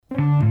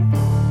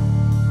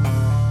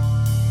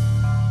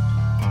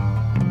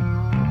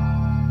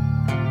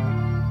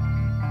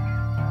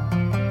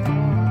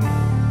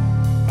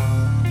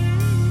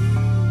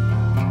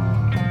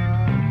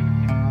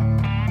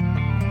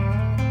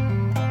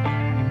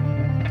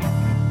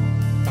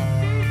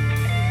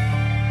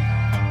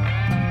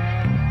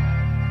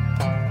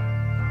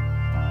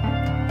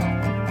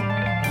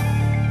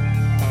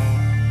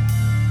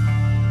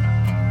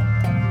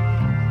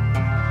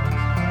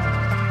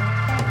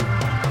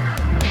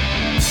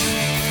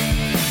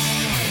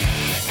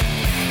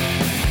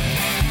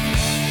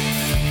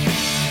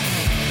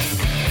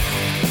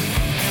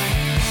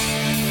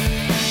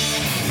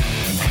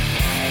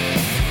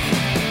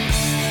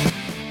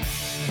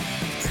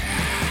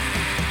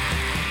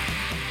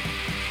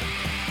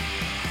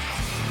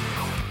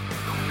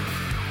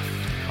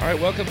All right,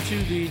 welcome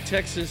to the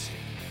Texas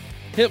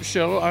Hemp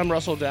Show. I'm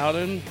Russell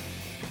Dowden,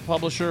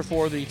 publisher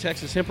for the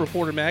Texas Hemp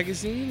Reporter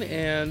magazine,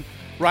 and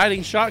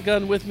riding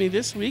shotgun with me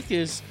this week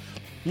is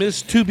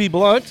Ms. To Be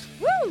Blunt,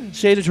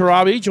 Shada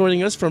Tarabi,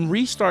 joining us from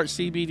Restart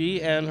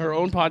CBD and her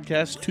own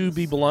podcast, To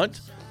Be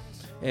Blunt.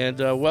 And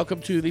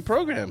welcome to the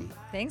program.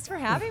 Thanks for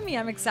having me.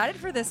 I'm excited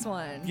for this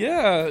one.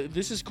 Yeah,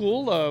 this is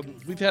cool.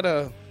 We've had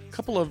a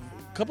couple of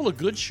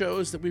good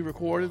shows that we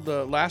recorded.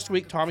 The last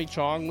week, Tommy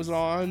Chong was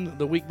on.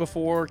 The week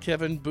before,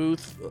 Kevin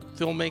Booth,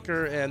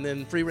 filmmaker, and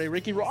then Freeway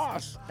Ricky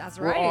Ross. That's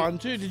were right. on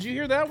too. Did you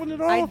hear that one at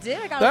all? I did.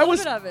 I got a little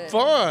bit of it. That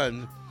was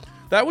fun.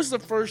 That was the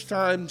first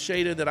time,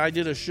 Shada, that I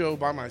did a show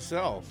by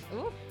myself.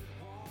 Ooh.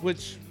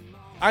 Which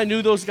I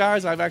knew those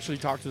guys. I've actually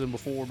talked to them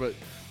before, but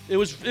it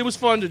was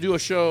fun to do a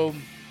show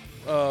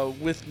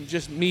with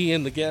just me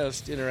and the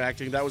guest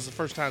interacting. That was the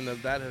first time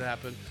that had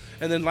happened.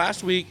 And then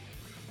last week,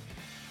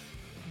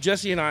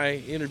 Jesse and I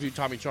interviewed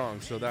Tommy Chong,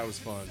 so that was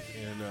fun.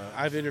 And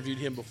I've interviewed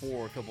him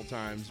before a couple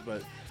times,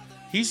 but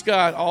he's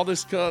got all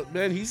this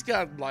man. He's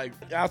got like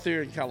out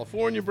there in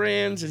California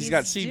brands, and he's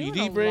got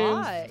CBD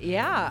brands. Lot.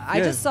 Yeah, I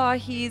just saw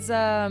he's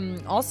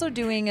also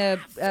doing a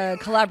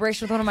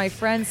collaboration with one of my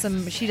friends.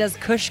 She does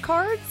Kush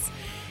cards.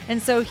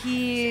 And so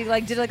he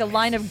did a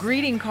line of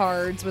greeting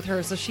cards with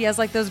her. So she has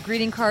those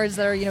greeting cards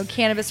that are,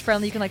 cannabis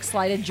friendly. You can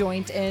slide a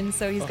joint in.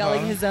 So he's got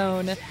his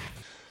own.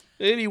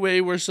 Anyway,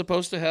 we're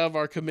supposed to have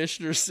our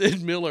Commissioner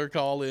Sid Miller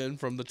call in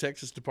from the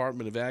Texas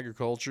Department of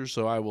Agriculture,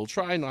 so I will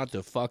try not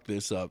to fuck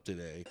this up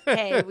today.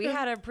 Hey, we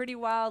had a pretty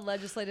wild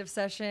legislative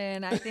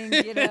session. I think,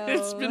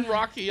 It's been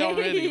rocky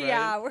already, right?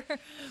 Yeah,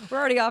 we're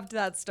already off to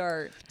that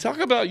start. Talk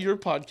about your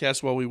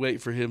podcast while we wait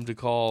for him to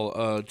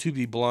call. To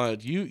Be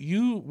Blunt,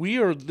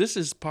 this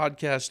is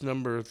podcast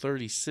number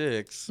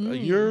 36.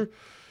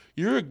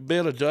 You're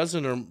about a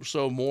dozen or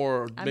so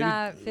more. I'm maybe,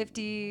 at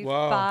 55,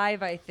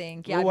 wow. I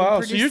think. Yeah, oh, I've wow.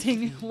 been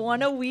producing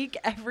one a week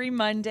every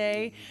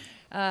Monday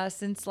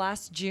since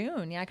last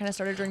June. Yeah, I kind of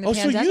started during the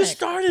pandemic. So you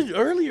started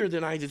earlier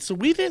than I did. So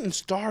we didn't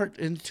start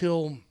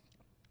until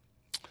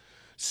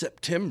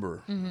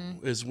September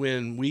is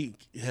when we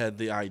had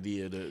the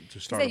idea to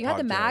start a podcast. You had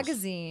the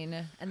magazine,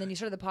 and then you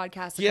started the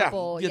podcast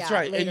that's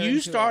right. And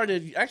you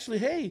started, actually,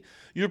 hey,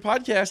 your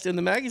podcast and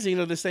the magazine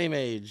are the same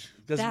age.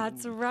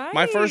 That's right.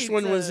 My first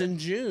one was in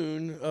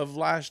June of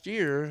last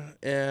year,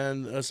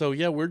 and so,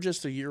 we're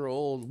just a year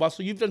old. Wow,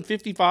 so you've done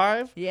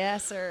 55?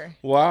 Yes, sir.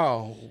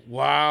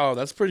 Wow,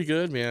 that's pretty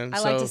good, man. I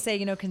like to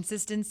say,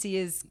 consistency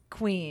is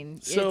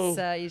queen. So,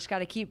 you just got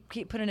to keep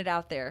putting it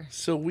out there.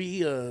 So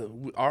we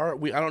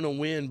I don't know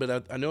when,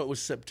 but I know it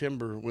was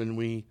September when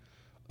we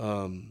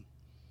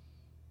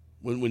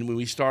when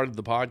we started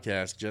the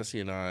podcast, Jesse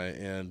and I,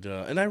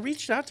 and I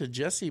reached out to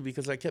Jesse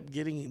because I kept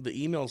getting the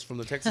emails from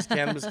the Texas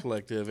Cannabis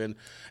Collective, and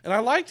I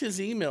liked his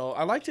email,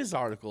 I liked his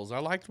articles, I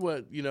liked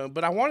what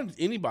but I wanted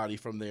anybody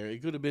from there.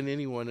 It could have been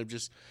anyone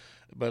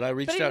but I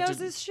reached out to. But he knows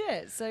his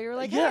shit, so you're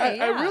like,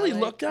 I really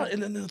like, looked out,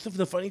 and then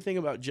the funny thing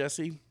about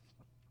Jesse.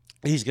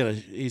 He's gonna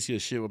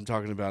shit. I'm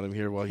talking about him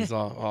here while he's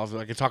off.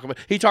 I can talk about.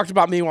 He talked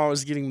about me while I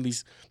was getting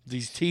these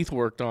teeth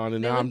worked on,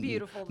 and now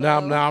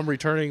I'm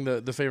returning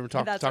the favor,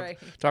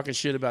 talking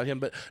shit about him.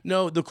 But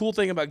no, the cool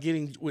thing about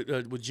getting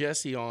with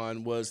Jesse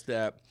on was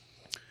that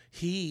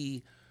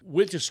he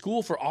went to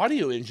school for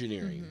audio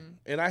engineering,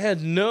 and I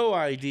had no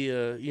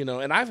idea,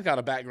 And I've got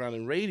a background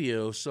in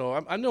radio,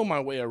 so I know my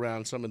way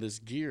around some of this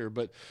gear.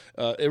 But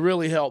it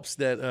really helps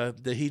that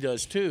he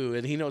does too,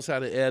 and he knows how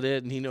to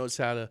edit, and he knows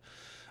how to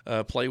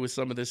play with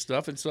some of this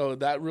stuff, and so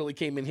that really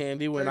came in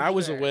handy when I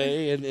was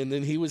away, and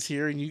then he was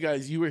here, and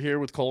you were here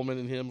with Coleman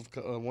and him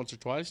once or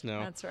twice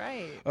now. That's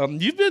right.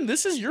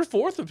 This is your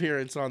fourth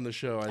appearance on the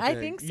show. I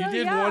think so. You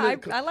did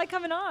I like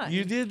coming on.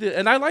 You did,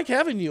 and I like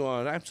having you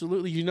on.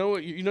 Absolutely. You know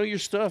your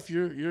stuff.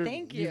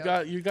 Thank you.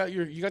 You got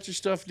your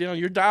stuff down.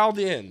 You're dialed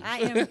in.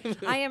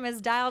 I am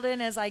as dialed in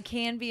as I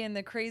can be in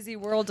the crazy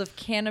world of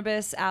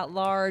cannabis at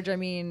large. I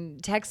mean,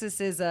 Texas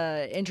is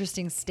a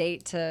interesting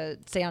state to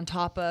stay on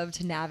top of,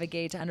 to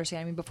navigate, to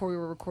understand. I mean, before we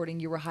were recording,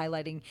 you were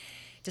highlighting,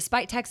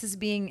 despite Texas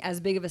being as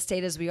big of a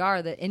state as we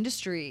are, the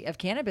industry of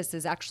cannabis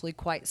is actually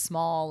quite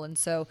small. And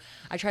so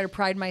I try to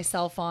pride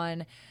myself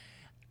on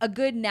a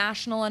good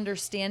national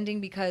understanding,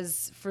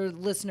 because for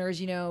listeners,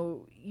 you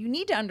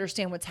need to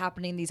understand what's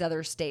happening in these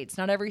other states.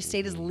 Not every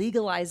state is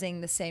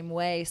legalizing the same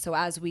way. So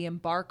as we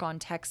embark on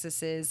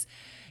Texas's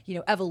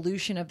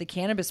evolution of the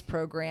cannabis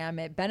program,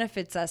 it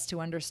benefits us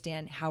to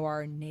understand how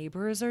our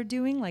neighbors are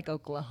doing, like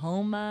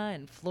Oklahoma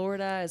and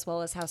Florida, as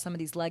well as how some of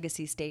these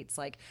legacy states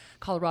like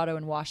Colorado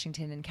and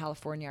Washington and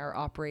California are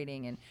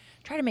operating, and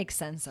try to make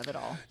sense of it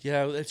all.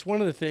 Yeah, it's one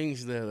of the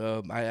things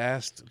that I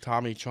asked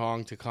Tommy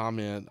Chong to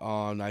comment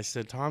on. I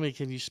said, Tommy,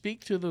 can you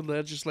speak to the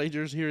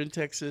legislators here in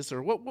Texas,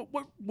 or what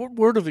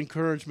word of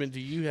encouragement do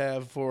you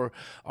have for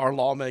our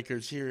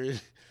lawmakers here?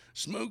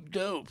 Smoke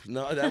dope.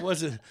 No, that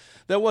wasn't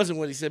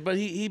what he said. But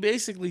he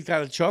basically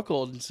kind of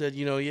chuckled and said,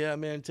 yeah,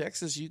 man,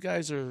 Texas, you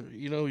guys are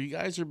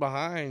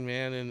behind,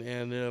 man,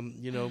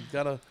 and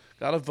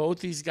gotta vote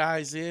these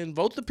guys in.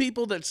 Vote the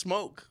people that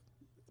smoke.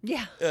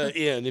 Yeah.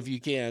 In if you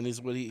can,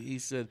 is what he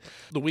said.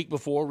 The week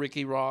before,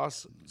 Ricky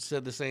Ross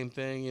said the same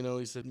thing.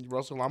 He said,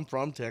 Russell, I'm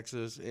from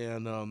Texas,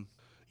 and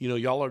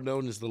y'all are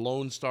known as the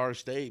Lone Star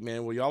State,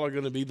 man. Well, y'all are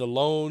going to be the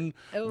lone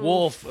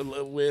wolf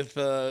with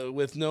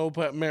no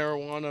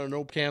marijuana or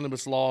no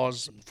cannabis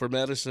laws for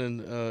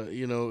medicine.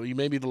 You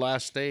may be the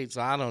last states.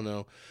 I don't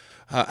know.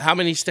 How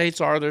many states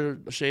are there,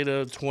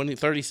 Shada? 20,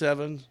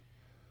 37?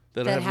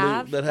 That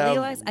have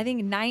legalized? I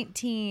think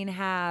 19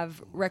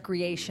 have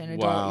recreation,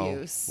 adult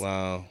use.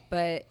 Wow.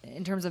 But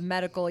in terms of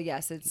medical,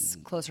 yes, it's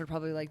closer to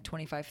probably like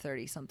 25,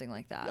 30, something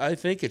like that. I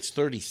think it's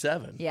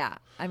 37. Yeah.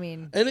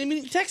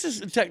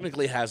 Texas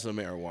technically has the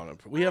marijuana.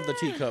 We have the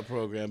teacup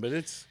program, but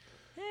it's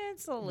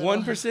a little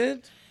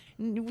 1%.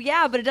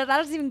 Yeah, but that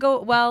doesn't even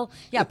go,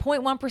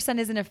 0.1%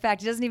 is in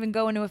effect. It doesn't even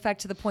go into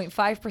effect to the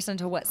 0.5%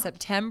 until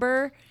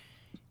September.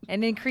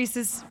 And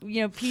increases,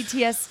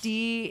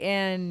 PTSD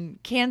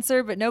and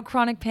cancer, but no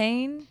chronic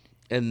pain.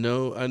 And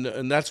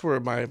that's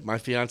where my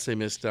fiance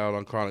missed out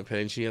on chronic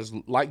pain. She has,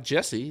 like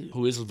Jesse,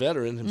 who is a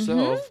veteran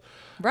himself.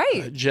 Mm-hmm.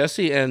 Right.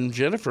 Jesse and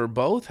Jennifer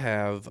both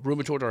have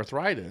rheumatoid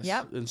arthritis.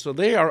 Yep. And so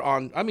they are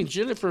on.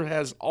 Jennifer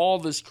has all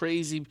this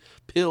crazy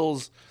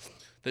pills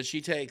that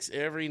she takes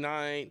every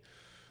night.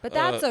 But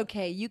that's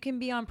okay. You can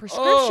be on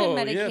prescription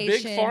medication. Yeah,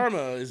 Big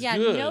Pharma is good. Yeah,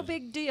 no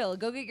big deal.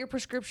 Go get your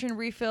prescription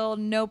refilled,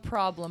 no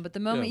problem. But the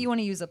moment you want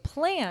to use a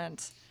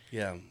plant,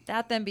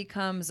 that then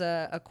becomes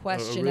a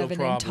question of an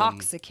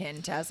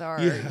intoxicant, as our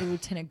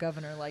Lieutenant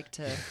Governor liked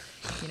to,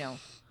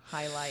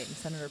 highlight, and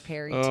Senator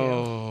Perry too.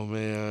 Oh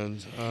man.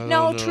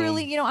 No,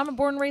 truly, I'm a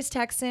born and raised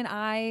Texan.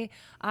 I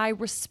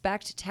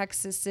respect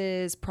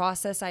Texas's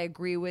process. I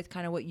agree with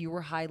kind of what you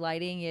were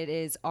highlighting. It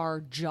is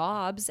our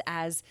jobs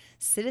as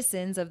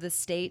citizens of the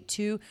state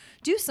to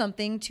do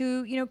something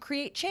to,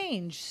 create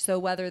change. So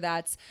whether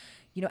that's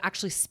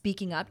actually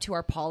speaking up to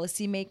our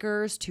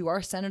policymakers, to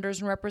our senators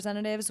and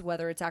representatives,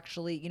 whether it's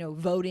actually,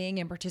 voting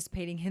and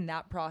participating in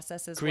that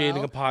process as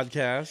Creating well.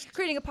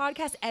 Creating a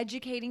podcast,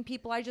 educating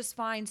people. I just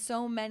find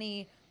so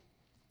many,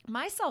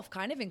 myself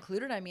kind of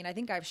included. I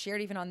think I've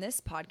shared even on this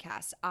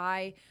podcast,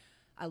 I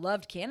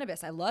loved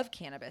cannabis. I love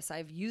cannabis.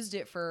 I've used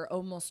it for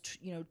almost,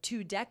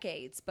 2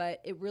 decades,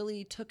 but it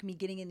really took me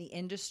getting in the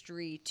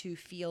industry to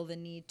feel the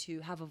need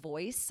to have a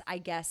voice. I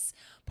guess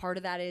part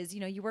of that is,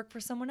 you work for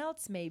someone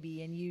else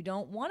maybe, and you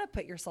don't want to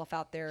put yourself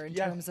out there in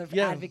terms of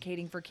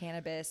advocating for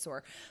cannabis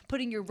or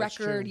putting your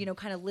record,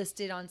 kind of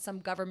listed on some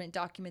government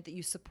document that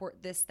you support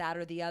this, that,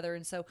 or the other.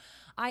 And so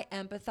I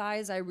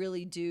empathize, I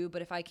really do.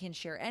 But if I can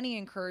share any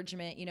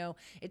encouragement,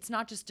 it's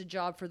not just a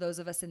job for those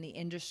of us in the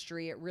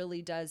industry. It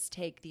really does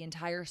take the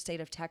entire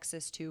state of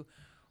Texas to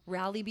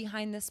rally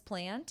behind this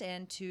plant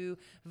and to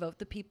vote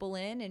the people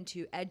in and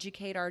to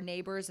educate our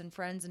neighbors and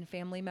friends and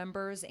family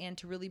members and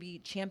to really be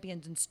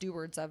champions and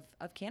stewards of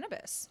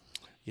cannabis.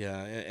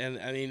 Yeah,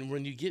 and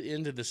when you get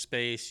into the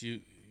space,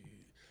 you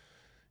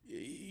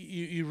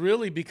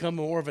really become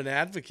more of an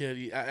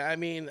advocate.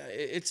 I'm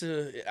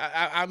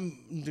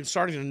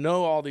starting to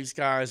know all these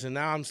guys, and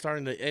now I'm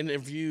starting to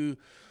interview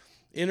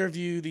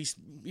these,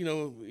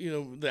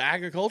 the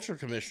agriculture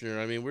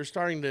commissioner. We're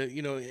starting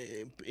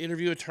to,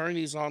 interview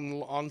attorneys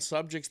on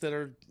subjects that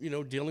are,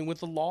 dealing with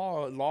the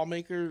law,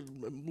 lawmakers,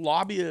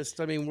 lobbyists.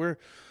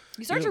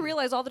 You start to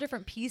realize all the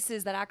different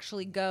pieces that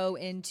actually go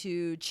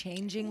into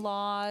changing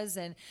laws.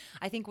 And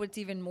I think what's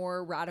even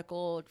more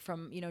radical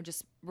from,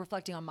 just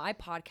reflecting on my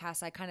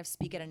podcast, I kind of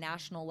speak at a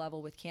national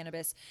level with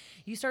cannabis.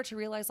 You start to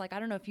realize, I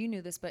don't know if you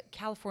knew this, but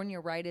California,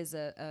 right, is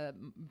a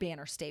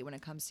banner state when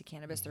it comes to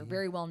cannabis. Mm-hmm. They're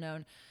very well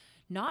known.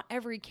 Not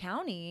every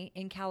county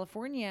in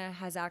California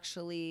has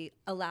actually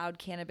allowed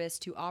cannabis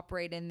to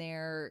operate in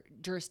their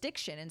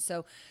jurisdiction. And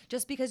so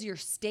just because your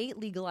state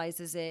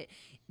legalizes it,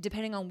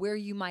 depending on where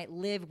you might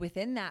live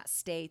within that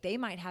state, they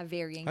might have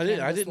varying cannabis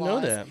laws. I didn't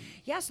know that.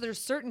 Yeah, so there's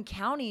certain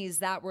counties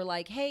that were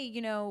like, hey,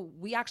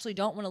 we actually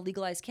don't want to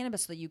legalize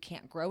cannabis, so you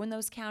can't grow in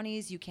those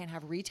counties. You can't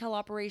have retail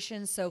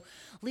operations. So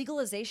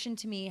legalization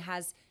to me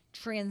has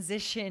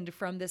transitioned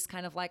from this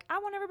kind of I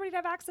want everybody to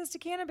have access to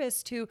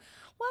cannabis to,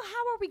 well,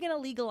 how are we going to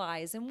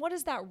legalize, and what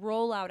does that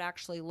rollout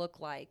actually look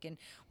like? And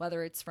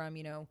whether it's from,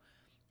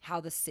 how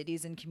the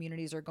cities and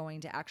communities are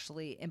going to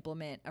actually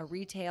implement a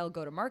retail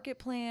go-to-market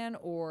plan,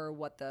 or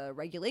what the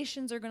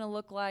regulations are going to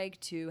look like,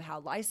 to how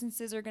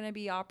licenses are going to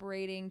be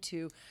operating,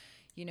 to,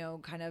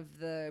 kind of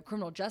the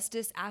criminal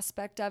justice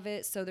aspect of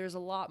it. So there's a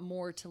lot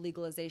more to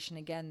legalization,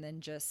 again,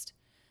 than just,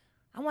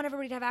 I want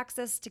everybody to have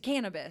access to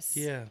cannabis.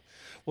 Yeah.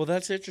 Well,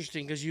 that's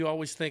interesting because you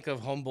always think of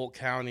Humboldt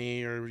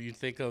County, or you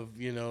think of,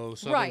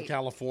 Southern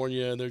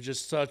California, and they're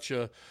just such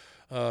a,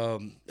 they're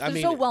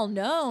so well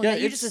known that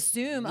you just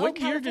assume, what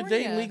year did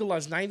they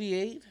legalize?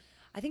 98?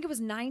 I think it was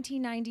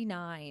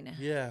 1999.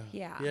 Yeah.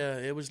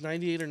 It was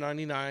 98 or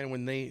 99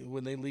 when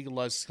they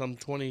legalized, some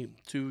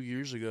 22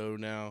 years ago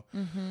now.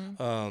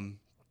 Mm-hmm.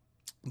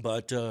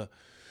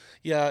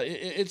 Yeah,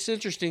 it's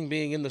interesting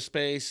being in the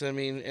space. I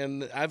mean,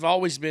 and I've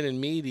always been in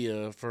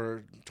media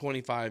for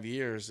 25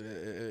 years.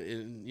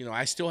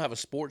 I still have a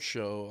sports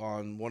show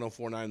on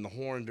 104.9 The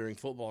Horn during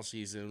football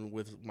season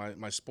with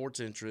my sports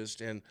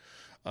interest. And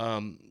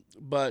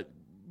but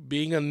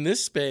being in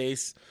this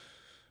space,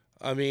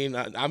 I mean,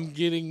 I'm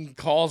getting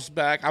calls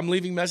back. I'm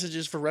leaving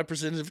messages for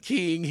Representative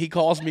King. He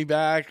calls me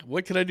back.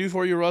 What can I do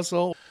for you,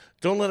 Russell?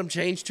 Don't let him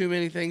change too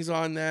many things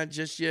on that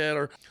just yet.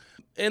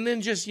 And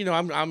then just,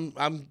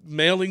 I'm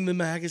mailing the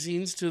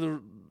magazines to the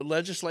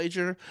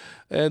legislature,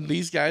 and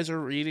these guys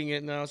are reading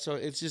it now. So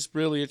it's just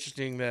really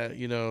interesting that,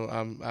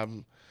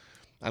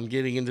 I'm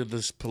getting into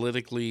this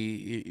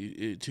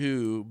politically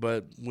too.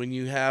 But when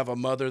you have a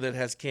mother that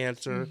has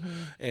cancer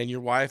and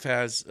your wife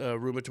has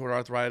rheumatoid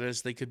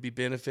arthritis, they could be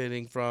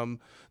benefiting from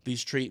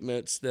these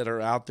treatments that are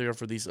out there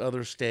for these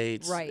other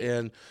states. Right.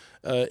 And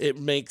it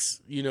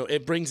makes,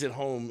 it brings it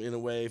home in a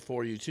way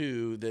for you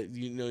too, that,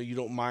 you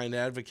don't mind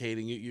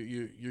advocating.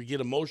 You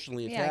get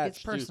emotionally attached. Yeah, it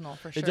gets personal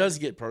for sure. It does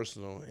get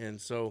personal. And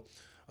so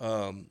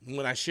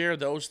when I share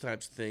those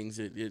types of things,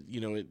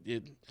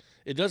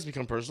 it does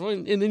become personal,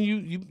 and then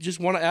you just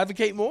want to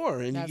advocate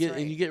more, and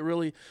you get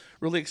really,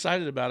 really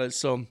excited about it.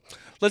 So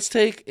let's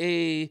take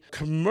a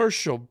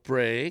commercial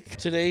break.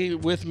 Today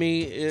with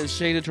me is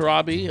Shayna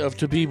Tarabi of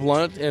To Be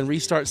Blunt and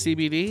Restart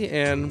CBD,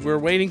 and we're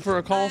waiting for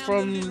a call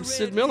from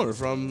Sid Miller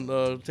from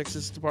the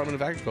Texas Department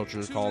of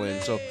Agriculture to call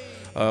in. So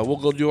we'll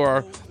go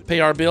pay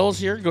our bills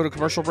here, go to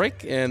commercial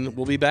break, and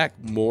we'll be back.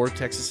 More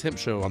Texas Hemp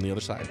Show on the other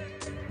side.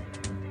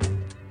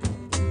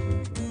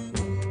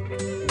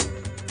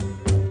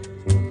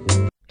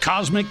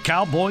 Cosmic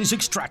Cowboys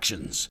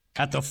Extractions,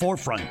 at the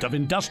forefront of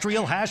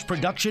industrial hash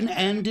production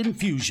and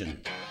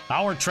infusion.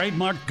 Our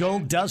trademark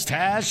Gold Dust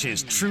hash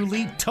is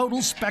truly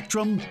total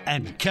spectrum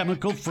and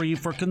chemical-free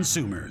for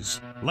consumers.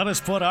 Let us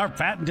put our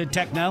patented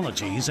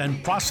technologies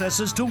and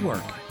processes to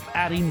work,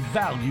 adding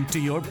value to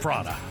your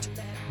product.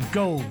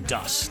 Gold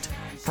Dust,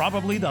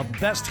 probably the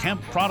best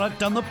hemp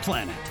product on the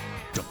planet.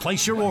 To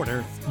place your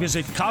order,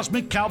 visit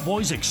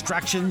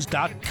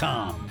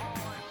CosmicCowboysExtractions.com.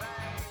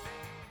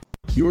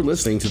 You're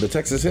listening to the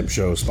Texas Hemp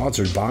Show,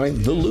 sponsored by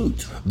The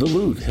Loot. The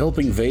Loot,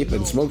 helping vape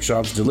and smoke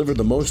shops deliver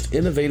the most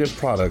innovative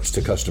products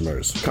to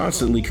customers.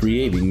 Constantly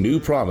creating new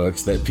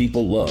products that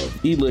people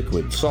love.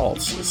 E-liquid,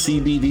 salts,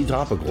 CBD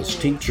topicals,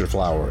 tincture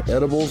flower,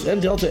 edibles,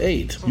 and Delta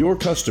 8. Your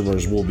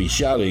customers will be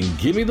shouting,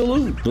 "Gimme the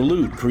Loot!" The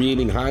Loot,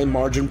 creating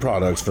high-margin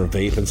products for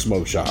vape and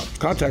smoke shops.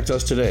 Contact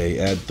us today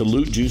at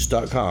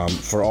thelootjuice.com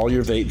for all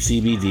your vape,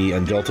 CBD,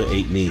 and Delta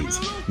 8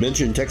 needs.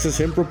 Mention Texas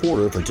Hemp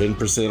Reporter for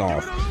 10%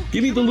 off.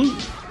 Gimme the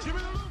Loot!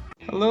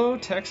 Hello,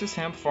 Texas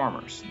hemp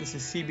farmers. This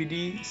is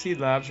CBD Seed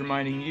Labs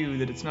reminding you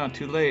that it's not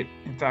too late.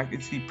 In fact,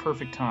 it's the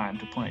perfect time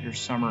to plant your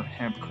summer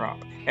hemp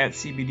crop. At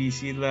CBD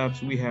Seed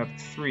Labs, we have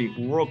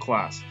 3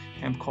 world-class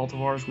hemp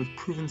cultivars with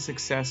proven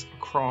success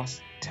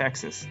across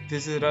Texas.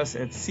 Visit us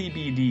at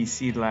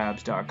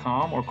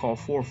cbdseedlabs.com or call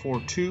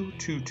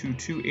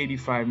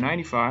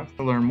 442-222-8595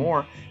 to learn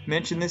more.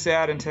 Mention this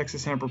ad in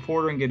Texas Hemp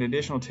Reporter and get an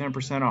additional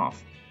 10%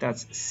 off.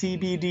 That's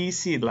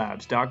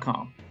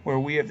cbdseedlabs.com, where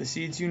we have the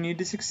seeds you need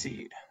to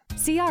succeed.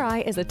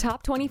 CRI is a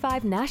top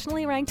 25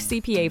 nationally ranked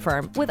CPA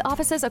firm with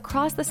offices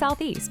across the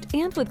Southeast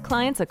and with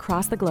clients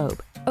across the globe.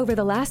 Over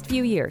the last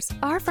few years,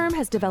 our firm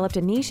has developed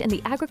a niche in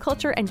the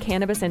agriculture and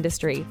cannabis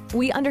industry.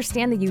 We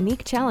understand the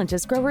unique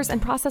challenges growers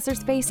and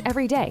processors face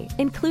every day,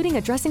 including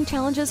addressing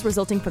challenges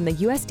resulting from the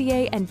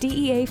USDA and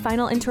DEA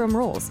final interim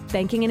rules,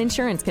 banking and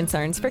insurance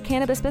concerns for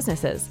cannabis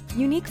businesses,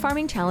 unique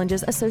farming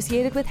challenges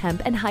associated with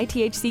hemp and high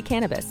THC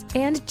cannabis,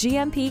 and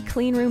GMP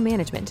clean room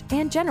management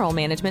and general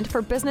management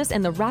for business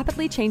in the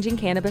rapidly changing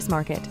cannabis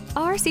market.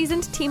 Our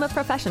seasoned team of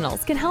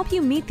professionals can help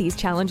you meet these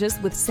challenges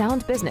with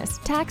sound business,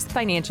 tax,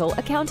 financial,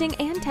 accounting,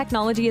 and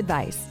technology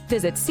advice.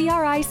 Visit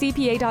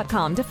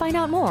CRICPA.com to find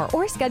out more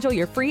or schedule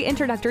your free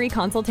introductory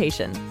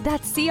consultation.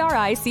 That's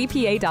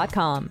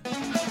CRICPA.com.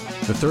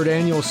 The 3rd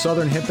annual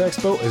Southern Hemp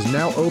Expo is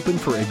now open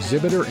for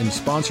exhibitor and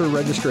sponsor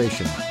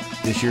registration.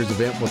 This year's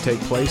event will take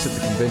place at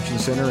the Convention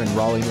Center in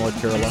Raleigh, North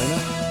Carolina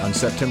on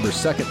September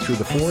 2nd through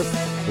the 4th,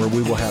 where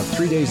we will have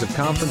 3 days of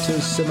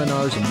conferences,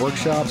 seminars, and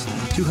workshops,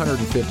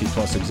 250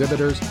 plus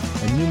exhibitors,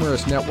 and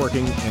numerous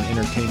networking and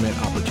entertainment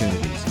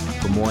opportunities.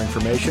 For more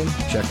information,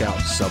 check out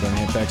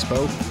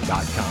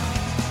southernhempexpo.com.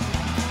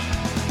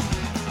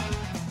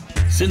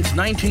 Since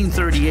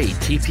 1938,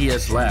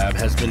 TPS Lab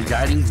has been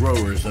guiding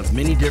growers of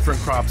many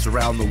different crops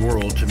around the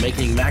world to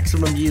making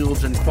maximum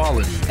yields and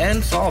quality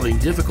and solving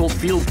difficult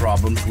field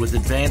problems with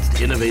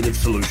advanced innovative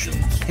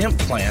solutions. Hemp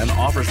Plan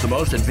offers the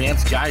most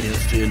advanced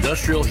guidance to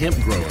industrial hemp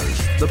growers.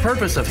 The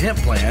purpose of Hemp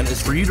Plan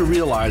is for you to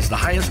realize the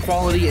highest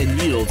quality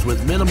and yields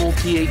with minimal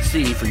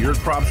THC for your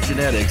crop's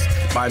genetics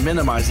by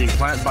minimizing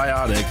plant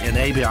biotic and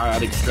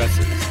abiotic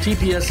stresses.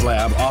 TPS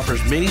Lab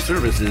offers many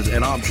services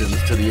and options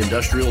to the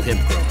industrial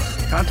hemp grower.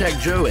 Contact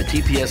Joe at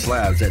TPS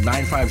Labs at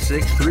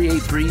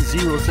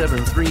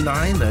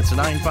 956-383-0739. That's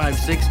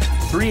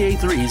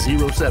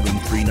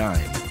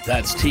 956-383-0739.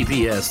 That's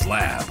TPS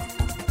Lab.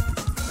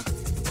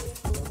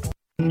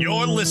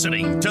 You're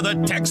listening to the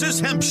Texas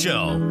Hemp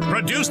Show,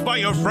 produced by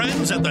your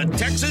friends at the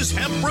Texas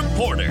Hemp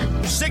Reporter.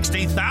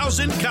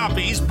 60,000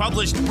 copies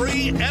published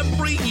free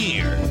every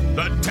year.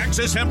 The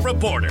Texas Hemp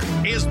Reporter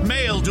is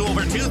mailed to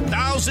over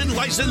 2,000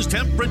 licensed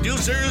hemp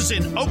producers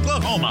in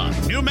Oklahoma,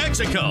 New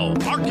Mexico,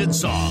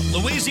 Arkansas,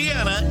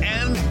 Louisiana,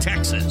 and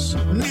Texas.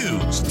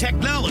 News,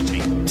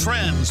 technology,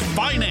 trends,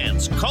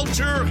 finance,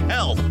 culture,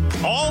 health,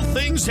 all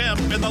things hemp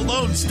in the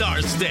Lone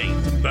Star State.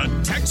 The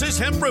Texas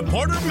Hemp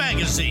Reporter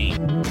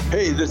magazine.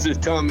 Hey, this is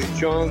Tommy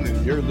Chong,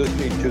 and you're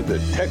listening to the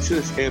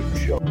Texas Hemp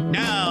Show.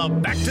 Now,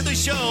 back to the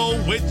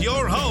show with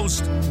your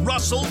host,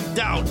 Russell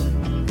Dowden.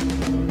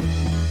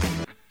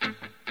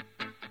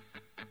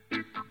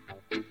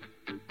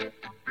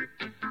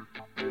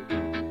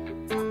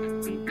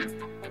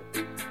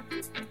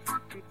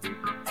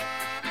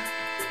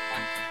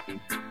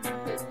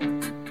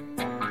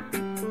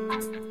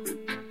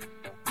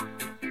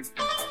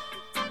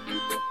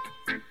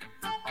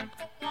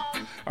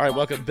 All right,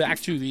 welcome back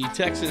to the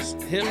Texas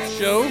Hemp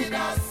Show.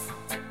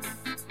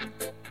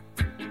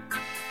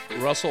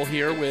 Russell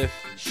here with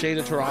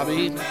Shayna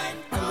Tarabi.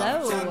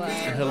 Hello.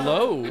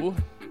 Hello.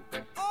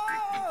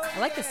 I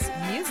like this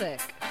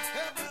music.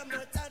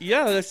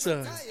 Yeah, that's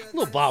a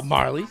little Bob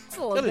Marley. It's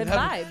a little good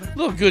vibe. A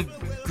little good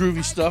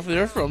groovy stuff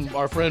there from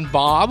our friend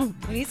Bob.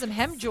 We need some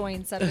hemp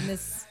joints up in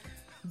this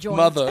joint.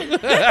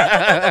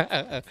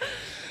 Mother.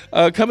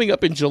 Coming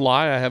up in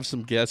July, I have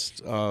some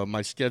guests.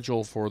 My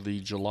schedule for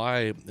the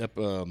July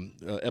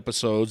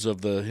episodes of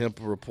the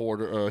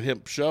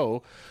Hemp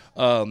Show.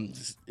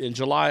 In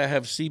July, I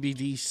have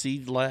CBD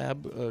Seed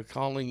Lab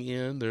calling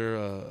in. They're,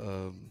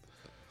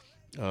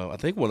 I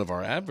think, one of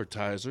our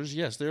advertisers.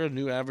 Yes, they're a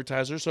new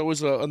advertiser. So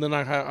is and then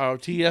our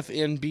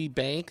TFNB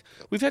Bank.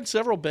 We've had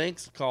several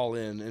banks call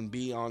in and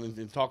be on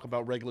and talk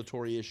about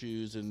regulatory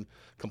issues and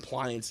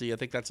compliancy. I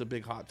think that's a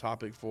big hot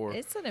topic for.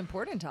 It's an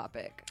important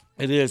topic.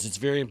 It is. It's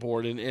very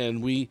important,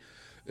 and we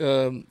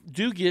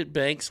do get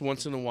banks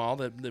once in a while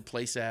that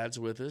place ads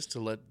with us to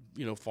let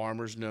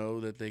farmers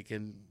know that they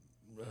can,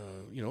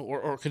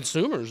 or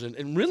consumers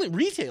and really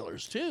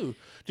retailers too.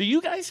 Do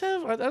you guys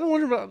have? I don't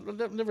wonder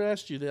about. I've never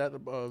asked you that.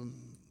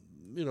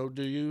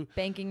 Do you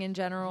banking in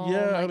general?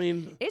 Yeah, I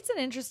mean, it's an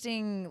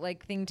interesting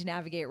thing to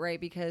navigate, right?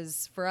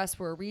 Because for us,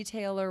 we're a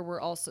retailer.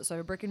 We're also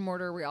a brick and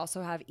mortar. We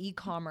also have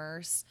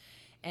e-commerce.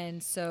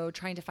 And so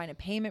trying to find a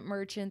payment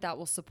merchant that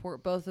will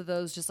support both of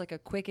those. Just like a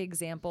quick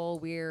example,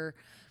 we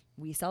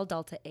sell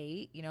Delta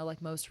 8,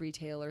 like most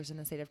retailers in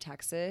the state of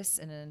Texas.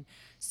 And then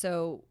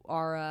so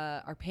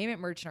our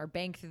payment merchant, our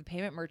bank through the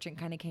payment merchant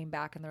kind of came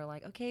back and they're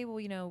like, okay, well,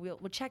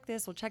 we'll check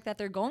this, we'll check that.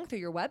 They're going through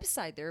your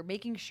website. They're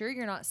making sure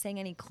you're not saying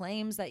any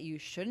claims that you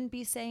shouldn't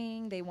be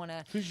saying. They want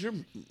to. Who's your...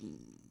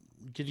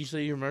 Did you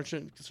say your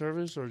merchant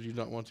service or do you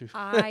not want to?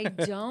 I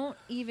don't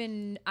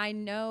even... I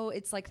know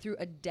it's through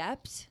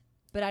Adept.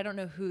 But I don't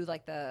know who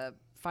the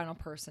final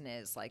person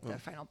is, the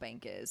final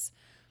bank is.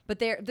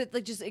 But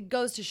it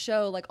goes to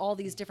show all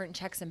these different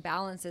checks and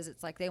balances.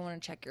 It's they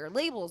want to check your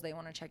labels, they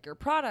want to check your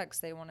products,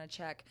 they want to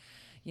check,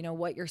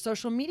 what your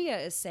social media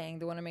is saying.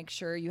 They want to make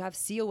sure you have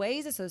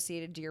COAs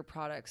associated to your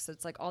products. So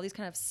it's all these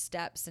kind of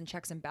steps and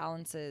checks and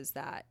balances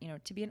that,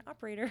 to be an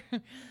operator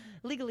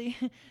legally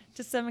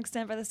to some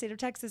extent by the state of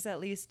Texas, at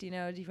least,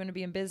 if you want to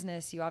be in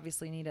business, you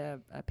obviously need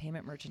a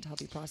payment merchant to help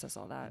you process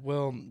all that.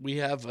 Well, we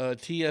have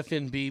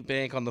TFNB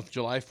Bank on the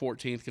July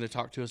 14th going to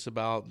talk to us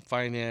about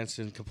finance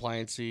and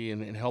compliancy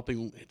and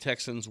helping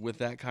Texans with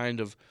that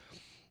kind of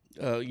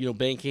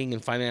banking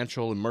and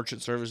financial and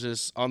merchant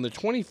services. On the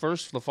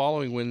 21st, the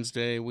following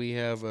Wednesday, we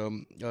have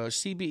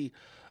CBD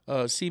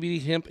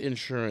hemp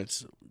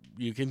insurance.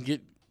 You can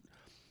get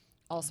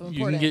also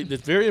important.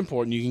 It's very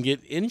important. You can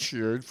get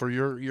insured for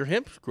your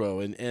hemp grow,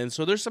 and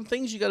so there's some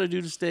things you got to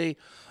do to stay.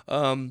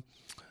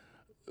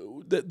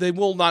 They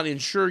will not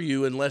insure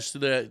you unless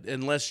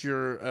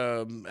you're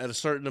at a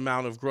certain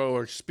amount of grow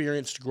or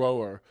experienced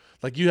grower.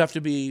 You have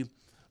to be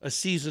a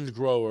seasoned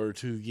grower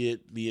to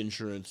get the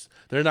insurance.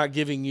 They're not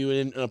giving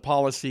you a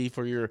policy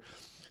for your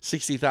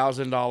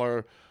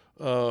 $60,000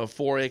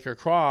 4-acre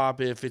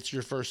crop if it's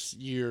your first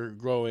year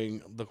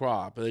growing the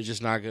crop. They're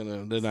just not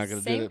gonna. They're not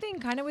gonna do it. Same thing,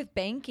 kind of with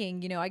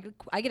banking.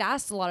 I get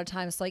asked a lot of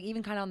times,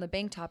 even kind of on the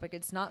bank topic.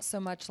 It's not so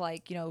much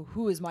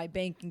who is my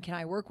bank and can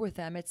I work with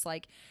them. It's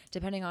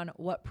depending on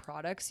what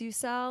products you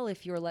sell.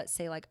 If you're, let's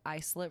say,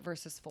 isolate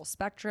versus full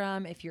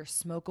spectrum. If you're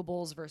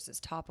smokables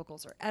versus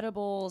topicals or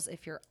edibles.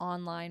 If you're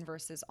online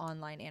versus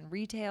online and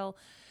retail.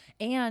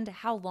 And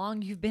how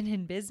long you've been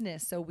in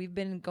business. So we've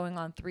been going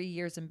on 3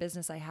 years in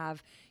business. I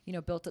have,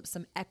 built up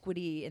some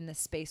equity in this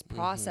space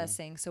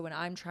processing. Mm-hmm. So when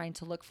I'm trying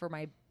to look for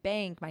my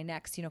bank, my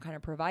next, kind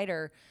of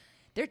provider,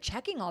 they're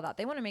checking all that.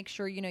 They want to make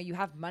sure, you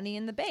have money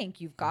in the bank.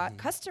 You've got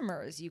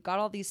customers. You've got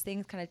all these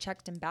things kind of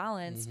checked and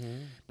balanced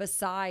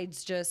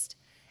besides just,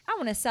 I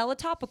want to sell a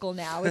topical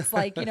now. It's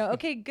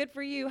okay, good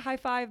for you. High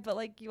five.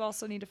 But you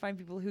also need to find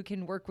people who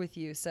can work with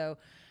you. So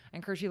I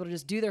encourage people to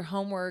just do their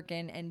homework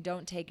and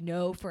don't take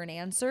no for an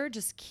answer.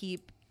 Just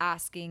keep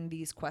asking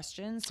these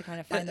questions to kind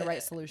of find the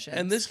right solution.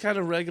 And this kind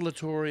of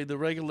the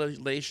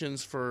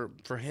regulations for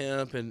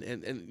hemp,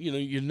 and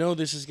you know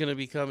this is going to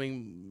be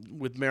coming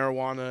with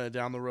marijuana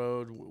down the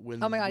road.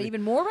 Oh my God,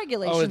 even more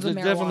regulations with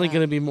marijuana. Definitely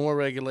going to be more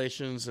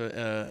regulations,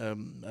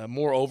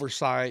 more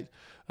oversight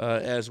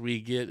as we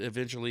get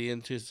eventually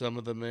into some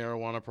of the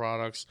marijuana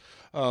products.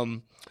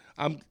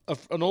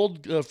 An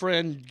old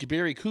friend,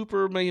 Barry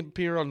Cooper, may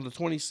appear on the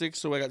 26th,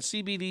 so I got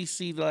CBD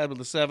Seed Lab on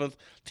the 7th,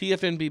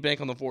 TFNB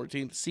Bank on the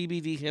 14th,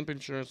 CBD Hemp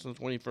Insurance on the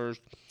 21st.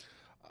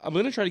 I'm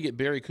going to try to get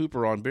Barry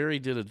Cooper on. Barry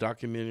did a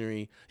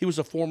documentary. He was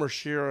a former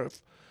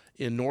sheriff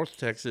in North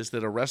Texas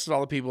that arrested all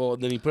the people,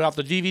 and then he put out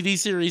the DVD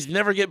series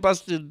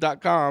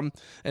NeverGetBusted.com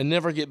and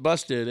Never Get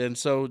Busted. And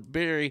so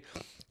Barry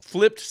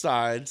flipped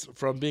sides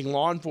from being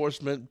law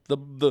enforcement,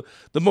 the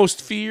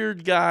most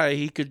feared guy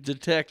he could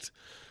detect,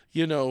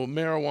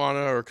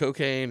 marijuana or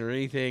cocaine or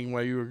anything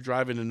while you were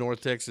driving to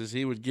North Texas.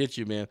 He would get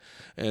you, man.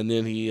 And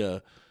then he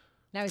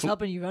now he's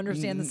helping you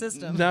understand the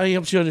system. Now he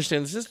helps you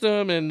understand the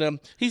system, and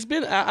he's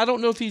been. I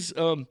don't know if he's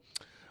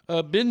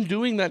been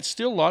doing that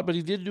still a lot, but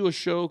he did do a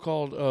show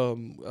called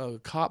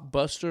Cop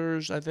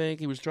Busters. I think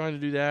he was trying to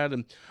do that,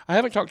 and I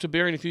haven't talked to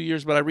Barry in a few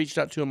years, but I reached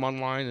out to him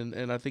online,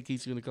 and I think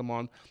he's going to come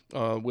on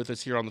with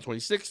us here on the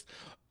 26th,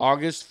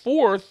 August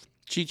 4th.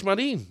 Cheech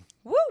Marin.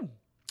 Woo!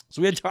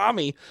 So we had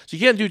Tommy. So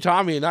you can't do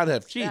Tommy and not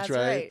have Cheech, That's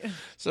right? right.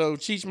 So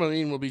Cheech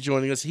Marin will be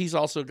joining us. He's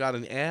also got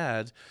an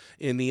ad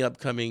in the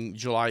upcoming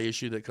July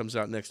issue that comes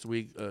out next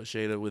week,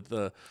 Shada, with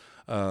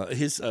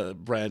his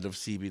brand of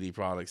CBD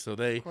products. So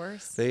they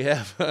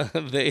have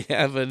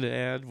an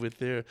ad with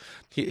their.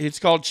 It's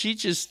called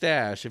Cheech's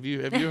Stash. Have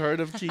you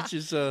heard of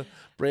Cheech's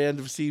brand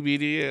of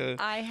CBD?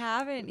 I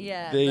haven't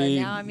yet, but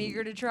now I'm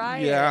eager to try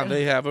it. Yeah,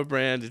 they have a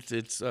brand.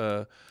 It's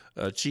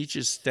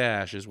Cheech's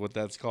Stash is what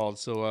that's called.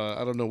 So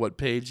I don't know what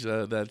page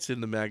that's in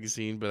the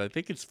magazine, but I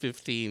think it's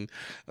 15.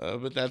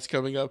 But that's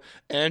coming up.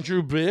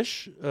 Andrew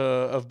Bish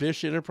of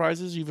Bish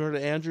Enterprises. You've heard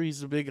of Andrew?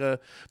 He's a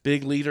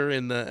big leader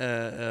in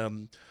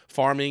the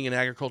farming and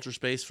agriculture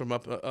space from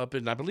up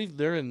in. I believe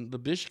they're in the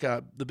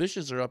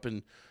Bishes are up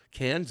in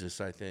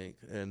Kansas, I think,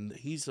 and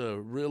he's a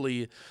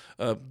really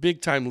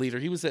big time leader.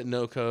 He was at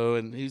NOCO,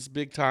 and he's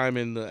big time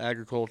in the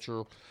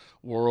agriculture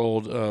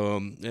world,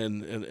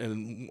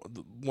 and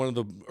one of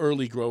the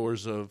early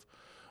growers of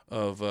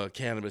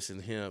cannabis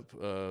and hemp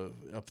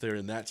up there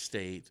in that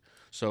state.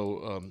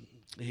 So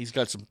he's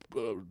got some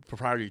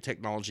proprietary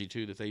technology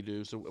too that they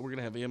do. So we're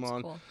gonna have him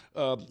on.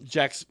 Cool.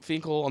 Jax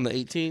Finkel on the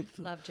 18th.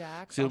 Love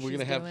Jax. So we're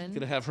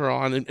gonna have her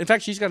on. And in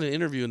fact, she's got an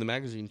interview in the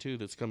magazine too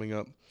that's coming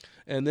up.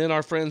 And then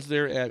our friends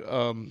there at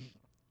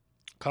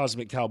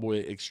Cosmic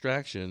Cowboy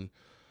Extraction,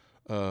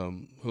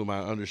 whom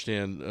I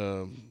understand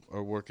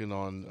are working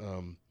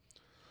on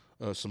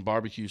some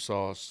barbecue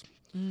sauce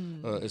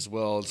as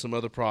well, and some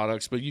other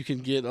products. But you can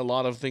get a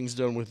lot of things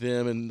done with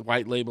them and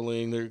white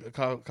labeling. They're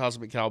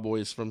Cosmic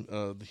Cowboys from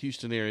the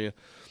Houston area,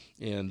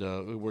 and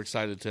we're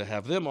excited to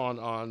have them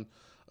on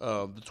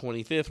the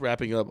 25th,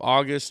 wrapping up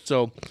August.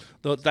 So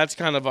that's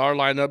kind of our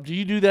lineup. Do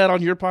you do that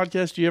on your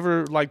podcast? Do you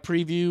ever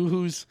preview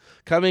who's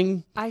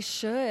coming? I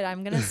should.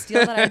 I'm going to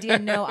steal that idea.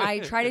 No, I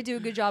try to do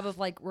a good job of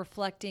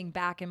reflecting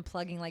back and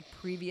plugging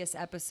previous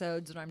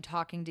episodes when I'm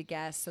talking to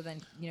guests, so then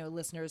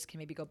listeners can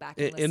maybe go back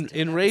and listen to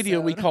in radio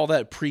we call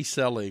that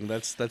pre-selling.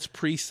 That's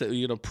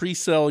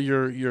pre-sell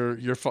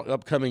your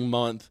upcoming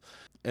month,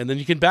 and then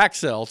you can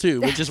backsell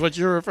too, which is what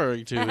you're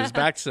referring to is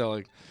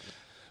backselling.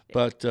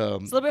 But it's a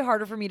little bit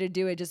harder for me to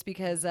do it just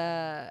because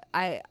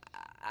I'm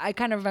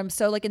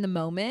so in the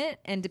moment,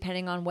 and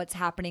depending on what's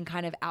happening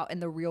kind of out in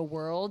the real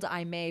world,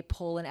 I may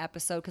pull an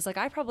episode because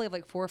I probably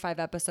have 4 or 5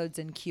 episodes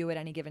in queue at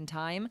any given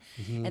time.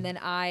 Mm-hmm. And then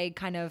I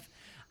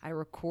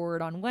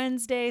record on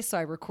Wednesday, so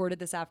I recorded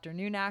this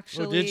afternoon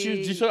actually. Well, did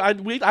you? I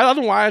don't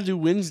know why I do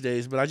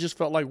Wednesdays, but I just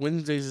felt like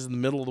Wednesdays is in the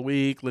middle of the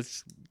week.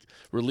 Let's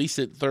release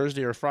it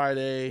Thursday or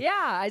Friday.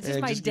 Yeah, it's just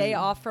my day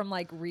off from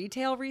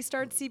retail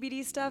restart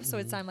CBD stuff. So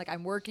it's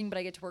I'm working, but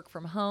I get to work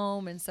from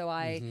home, and so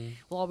I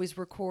will always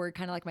record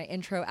kind of my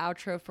intro,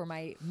 outro for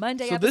my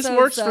Monday episode. So this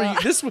works for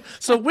you.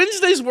 So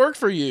Wednesdays work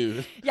for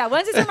you. Yeah,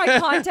 Wednesdays are my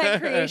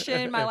content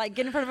creation, my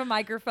get in front of a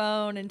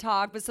microphone and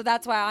talk. But so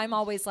that's why I'm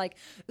always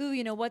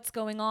ooh, what's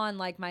going on?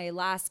 My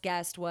last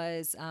guest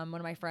was one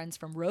of my friends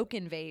from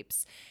Roken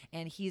Vapes,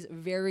 and he's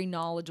very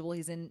knowledgeable.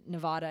 He's in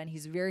Nevada, and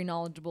he's very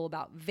knowledgeable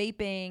about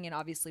vaping, and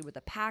obviously with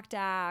the PACT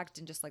Act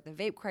and just the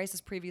vape crisis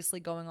previously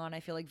going on.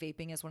 I feel like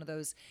vaping is one of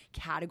those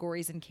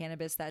categories in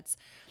cannabis that's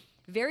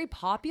very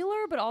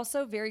popular, but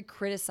also very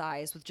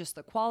criticized with just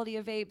the quality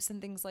of vapes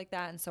and things like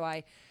that. And so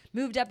I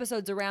moved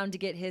episodes around to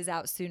get his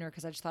out sooner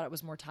because I just thought it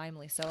was more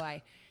timely. So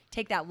I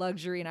take that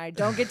luxury and I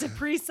don't get to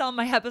pre-sell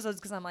my episodes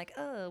because I'm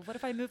oh, what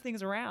if I move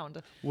things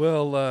around?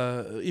 Well,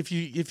 if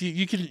you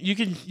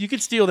can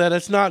steal that.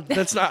 That's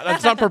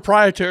not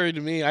proprietary to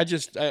me. I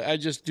just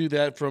do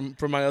that from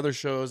my other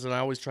shows, and I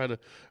always try to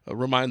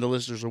remind the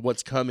listeners of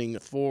what's coming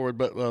forward.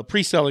 But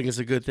pre-selling is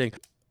a good thing.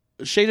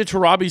 Shada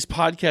Tarabi's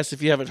podcast,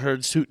 if you haven't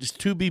heard,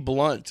 To Be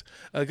Blunt.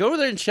 Go over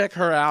there and check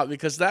her out,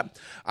 because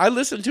I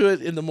listen to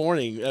it in the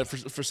morning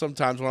for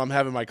sometimes when I'm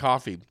having my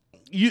coffee.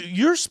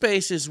 Your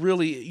space is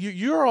really,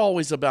 you're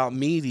always about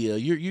media.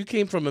 You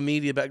came from a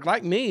media back,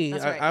 like me.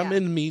 That's right, I'm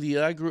in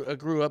media. I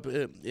grew up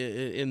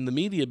in the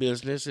media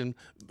business,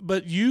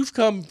 but you've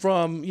come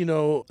from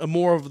a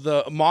more of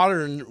the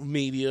modern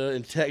media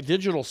and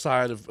digital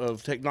side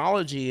of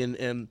technology,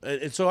 and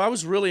so I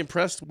was really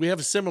impressed. We have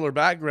a similar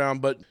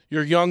background, but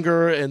you're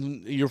younger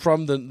and you're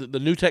from the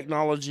new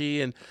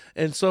technology,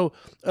 and so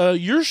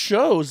your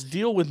shows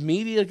deal with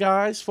media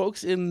guys,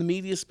 folks in the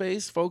media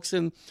space, folks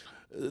in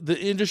the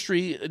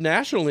industry,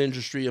 national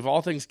industry of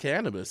all things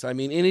cannabis. I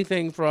mean,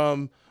 anything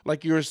from,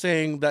 like you were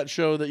saying, that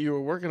show that you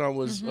were working on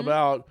was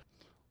about,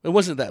 it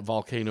wasn't that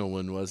volcano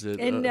one, was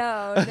it?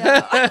 No.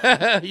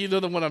 You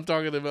know the one I'm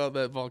talking about,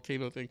 that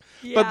volcano thing.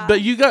 Yeah.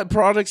 But you got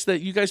products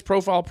that you guys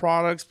profile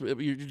products.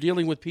 You're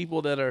dealing with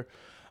people that are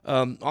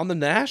on the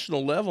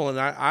national level. And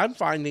I'm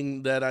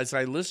finding that as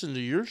I listen to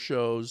your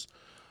shows,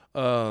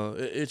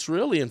 it's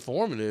really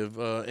informative.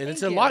 And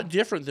it's a lot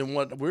different than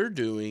what we're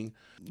doing.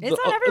 It's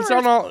on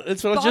everywhere.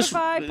 It's on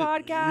Spotify,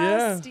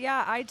 podcast,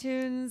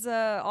 iTunes,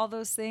 all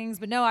those things.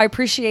 But no, I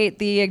appreciate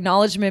the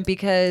acknowledgement,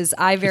 because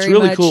I it's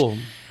really much cool.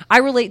 I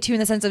relate to, in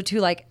the sense of,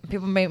 too, like,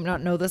 people may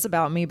not know this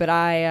about me, but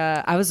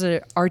I was a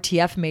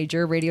RTF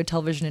major, radio,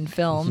 television, and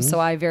film. So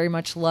I very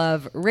much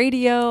love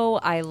radio.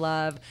 I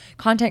love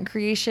content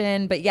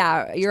creation. But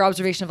yeah, your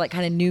observation of like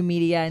kind of new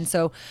media. And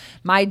so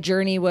my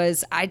journey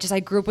was, I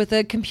grew up with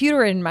a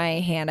computer in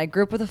my hand. I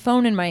grew up with a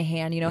phone in my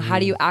hand. How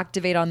do you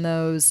activate on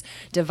those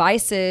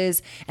devices?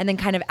 And then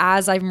kind of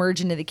as I've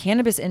merged into the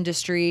cannabis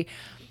industry,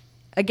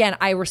 again,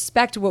 I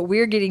respect what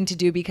we're getting to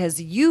do,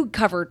 because you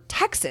cover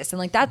Texas, and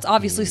like that's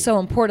obviously so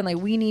important. Like,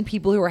 we need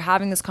people who are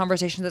having this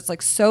conversation that's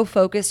like so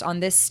focused on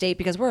this state,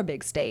 because we're a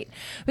big state.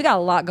 We got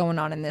a lot going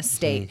on in this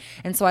state.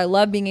 And so I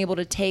love being able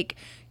to take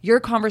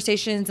your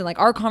conversations and like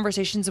our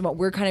conversations and what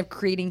we're kind of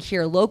creating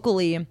here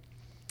locally,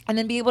 and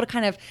then be able to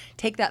kind of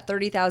take that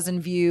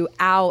 30,000 view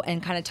out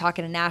and kind of talk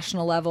at a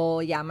national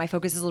level. Yeah, my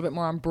focus is a little bit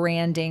more on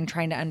branding,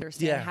 trying to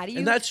understand how do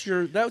you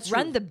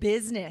run the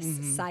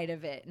business side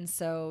of it. And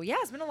so, yeah,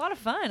 it's been a lot of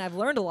fun. I've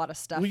learned a lot of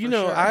stuff. Well,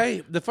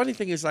 sure. The funny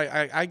thing is,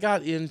 I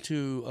got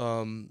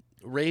into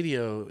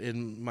radio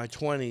in my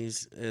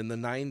 20s, in the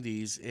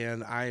 90s,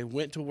 and I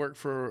went to work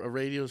for a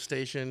radio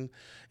station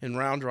in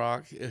Round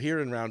Rock,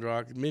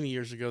 many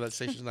years ago. That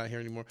station's not here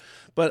anymore.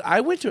 But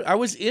I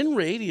was in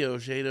radio,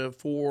 Shada,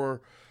 for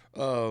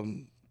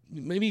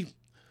maybe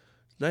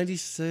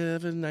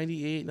 97,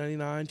 98,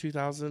 99,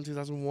 2000,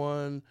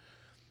 2001.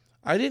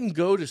 I didn't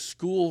go to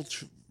school.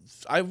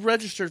 I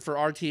registered for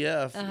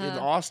RTF in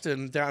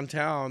Austin,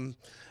 downtown,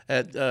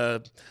 at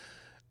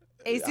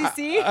ACC?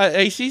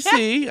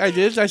 ACC. I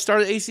did. I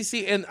started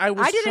ACC, and I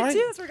did it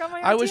too. That's where I got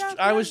my RTF.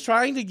 I was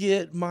trying to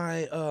get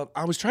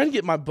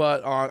my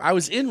butt on. I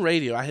was in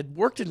radio. I had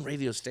worked in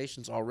radio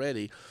stations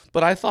already,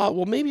 but I thought,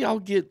 well, maybe I'll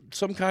get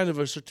some kind of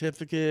a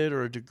certificate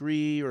or a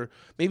degree or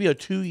maybe a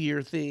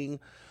 2-year thing,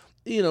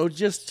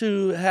 just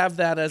to have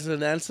that as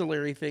an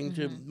ancillary thing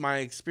to my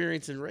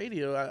experience in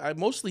radio. I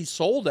mostly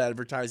sold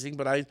advertising,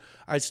 but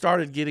I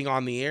started getting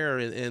on the air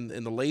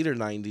in the later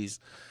 90s.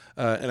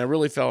 And I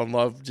really fell in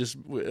love just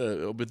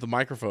with the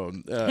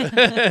microphone.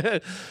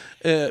 But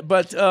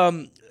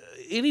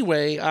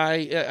anyway,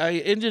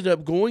 I ended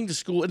up going to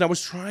school, and I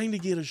was trying to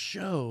get a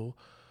show.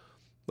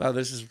 Wow,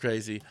 this is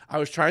crazy. I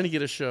was trying to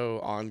get a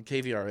show on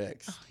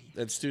KVRX.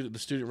 The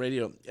student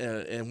radio,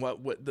 and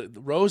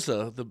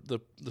Rosa,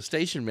 the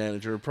station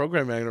manager,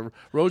 program manager,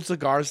 Rosa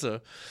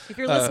Garza. If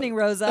you're listening,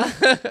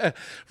 Rosa.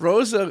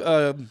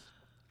 Rosa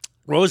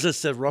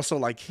said,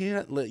 Russell, I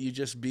can't let you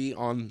just be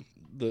on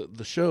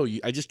the show.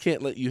 I just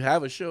can't let you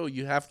have a show.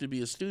 You have to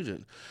be a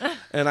student.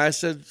 And I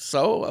said,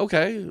 so,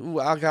 okay,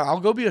 I'll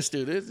go be a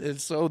student.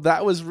 And so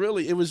that was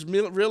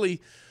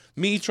really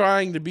me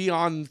trying to be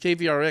on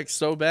KVRX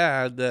so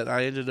bad that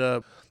I ended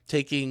up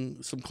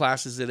taking some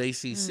classes at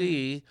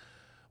ACC,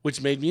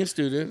 which made me a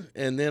student.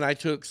 And then I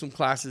took some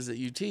classes at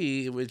UT,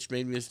 which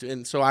made me a student.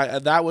 And so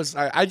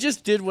I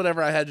just did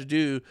whatever I had to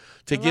do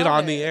to get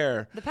on the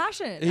air. The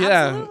passion. Yeah.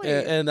 Absolutely.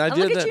 And I did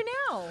look that. At you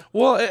now.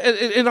 Well,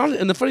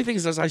 and the funny thing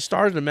is, I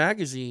started a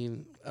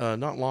magazine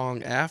not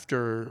long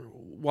after,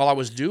 while I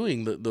was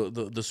doing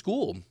the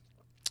school.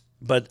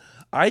 But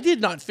I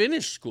did not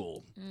finish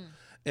school.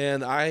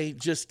 And I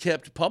just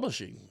kept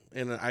publishing.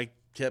 And I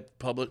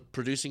kept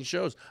producing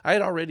shows. I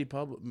had already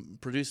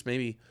produced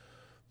maybe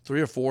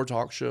 3 or 4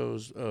 talk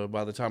shows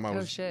by the time I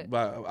was. Oh shit!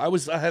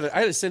 I had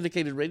a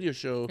syndicated radio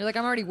show. You're like,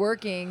 I'm already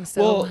working.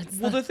 So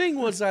well, the thing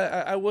was,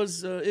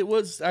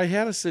 I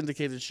had a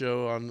syndicated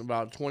show on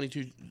about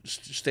 22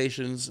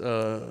 stations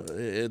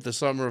at the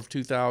summer of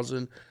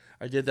 2000.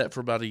 I did that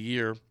for about a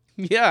year.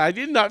 Yeah, I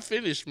did not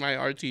finish my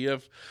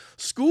RTF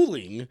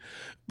schooling,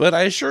 but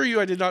I assure you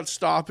I did not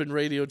stop in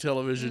radio,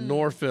 television,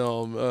 nor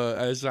film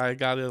as I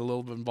got a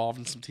little bit involved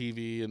in some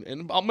TV.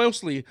 And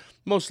mostly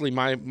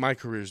my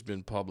career has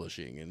been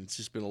publishing, and it's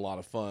just been a lot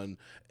of fun.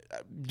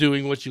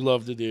 doing what you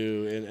love to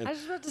do. And I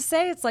just want to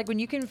say, it's like when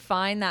you can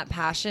find that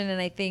passion,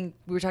 and I think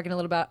we were talking a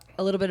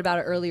little bit about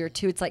it earlier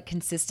too. It's like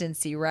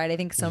consistency, right? I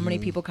think so many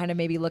people kind of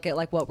maybe look at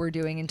like what we're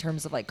doing in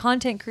terms of like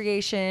content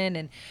creation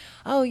and,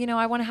 oh, you know,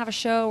 I want to have a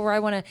show, or I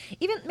want to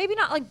even maybe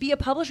not like be a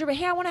publisher, but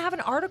hey, I want to have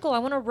an article, I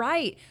want to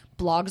write.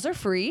 Blogs are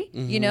free,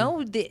 you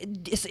know,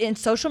 in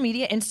social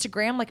media,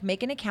 Instagram, like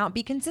make an account,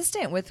 be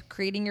consistent with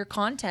creating your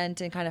content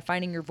and kind of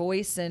finding your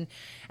voice. And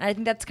I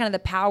think that's kind of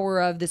the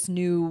power of this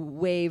new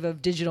wave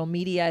of digital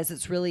media, is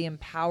it's really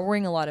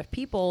empowering a lot of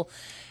people,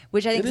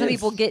 which I think some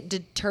people get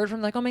deterred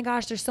from, like, oh my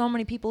gosh, there's so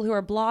many people who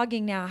are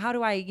blogging now. How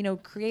do I, you know,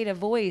 create a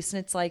voice?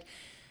 And it's like,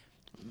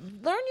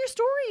 learn your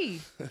story,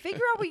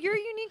 figure out what your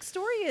unique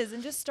story is,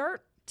 and just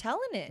start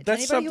telling it.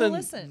 That's to anybody who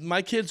will something. listen.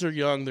 My kids are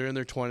young; they're in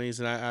their 20s,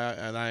 and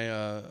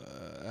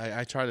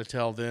I try to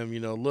tell them, you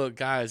know, look,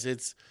 guys,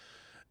 it's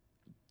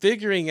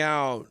figuring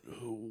out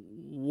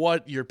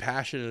what you're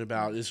passionate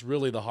about is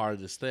really the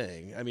hardest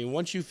thing. I mean,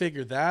 once you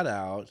figure that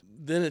out,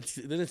 then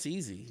it's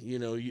easy. You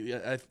know,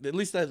 at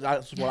least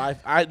that's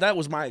what that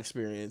was my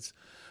experience.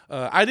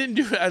 I didn't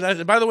do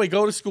it. By the way,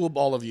 go to school,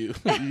 all of you.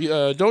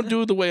 Don't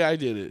do it the way I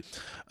did it.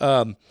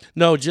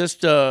 No,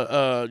 just,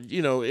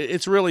 you know,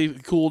 it's really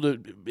cool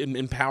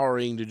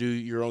empowering to do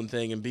your own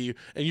thing and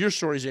your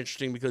story is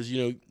interesting because,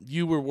 you know,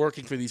 you were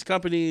working for these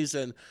companies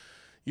and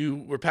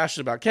you were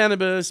passionate about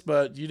cannabis,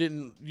 but you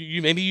didn't,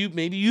 maybe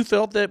you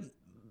felt that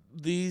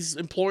these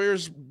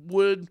employers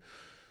would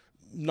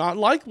not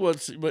like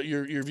what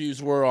your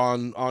views were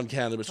on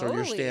cannabis or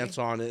your stance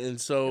on it. And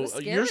so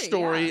your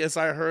story, as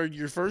I heard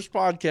your first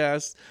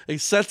podcast, it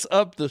sets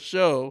up the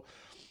show,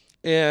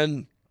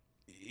 and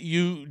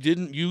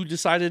you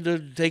decided to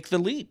take the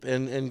leap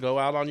and go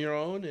out on your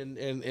own,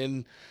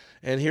 and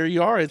here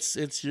you are.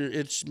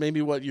 It's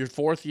maybe what, your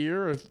fourth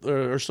year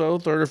or so,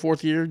 third or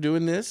fourth year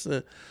doing this.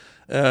 Feels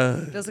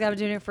like I've been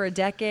doing it for a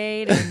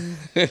decade, and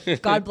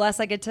God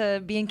bless I get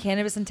to be in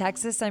cannabis in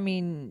Texas. I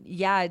mean,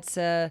 yeah, it's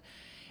a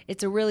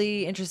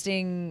really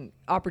interesting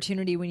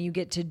opportunity when you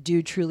get to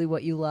do truly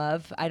what you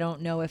love. I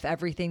don't know if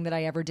everything that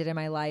I ever did in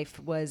my life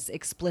was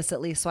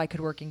explicitly so I could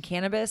work in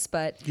cannabis,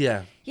 but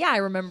yeah, I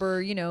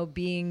remember, you know,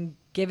 being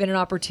given an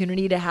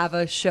opportunity to have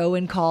a show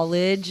in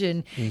college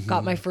and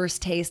got my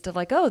first taste of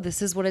like, oh,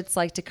 this is what it's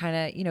like to kind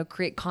of, you know,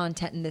 create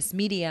content in this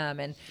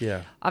medium. And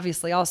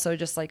obviously also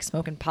just like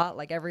smoking pot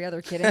like every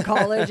other kid in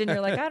college. And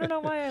you're like, I don't know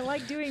why I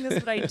like doing this,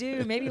 but I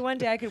do. Maybe one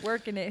day I could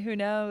work in it. Who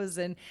knows?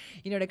 And,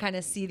 you know, to kind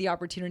of see the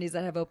opportunities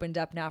that have opened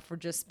up now for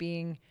just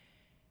being,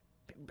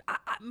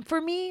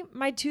 for me,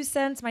 my 2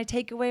 cents, my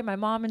takeaway, my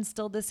mom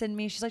instilled this in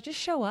me. She's like, just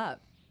show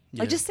up.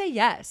 Like, just say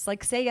yes.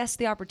 Like, say yes to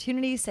the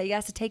opportunity. Say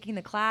yes to taking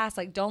the class.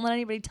 Like, don't let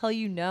anybody tell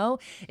you no.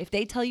 If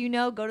they tell you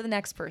no, go to the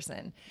next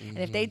person. And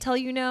if they tell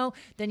you no,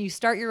 then you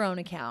start your own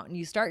account and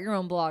you start your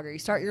own blog or you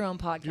start your own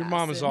podcast. Your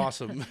mom is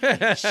awesome.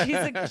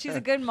 she's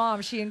a good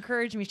mom. She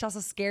encouraged me. She also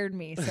scared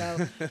me.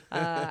 So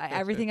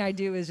everything I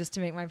do is just to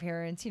make my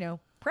parents, you know,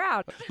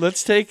 proud.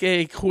 Let's take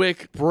a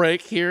quick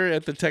break here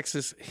at the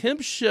Texas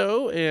Hemp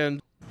Show,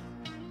 and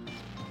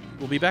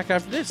we'll be back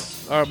after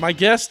this. My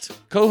guest,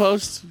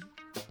 co-host,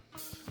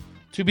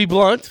 to be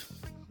blunt,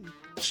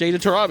 Shayda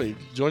Tarabi,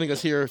 joining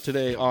us here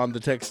today on the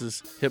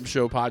Texas Hemp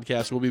Show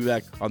podcast. We'll be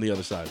back on the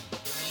other side.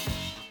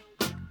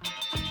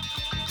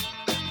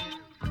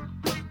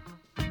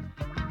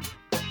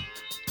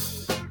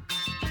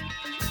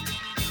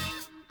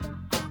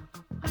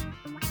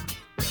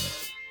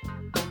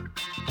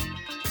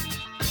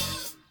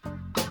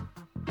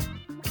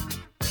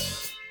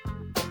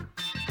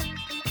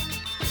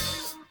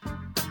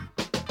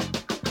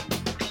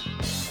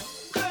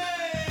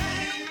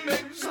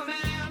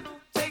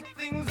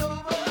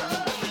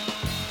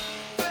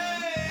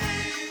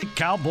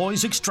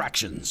 Cowboys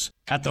Extractions,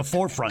 at the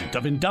forefront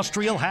of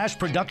industrial hash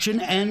production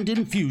and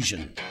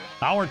infusion.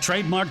 Our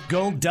trademark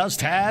Gold Dust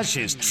hash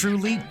is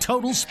truly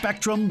total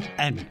spectrum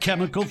and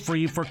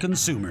chemical-free for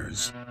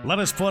consumers. Let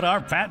us put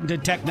our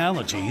patented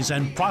technologies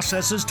and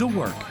processes to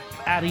work,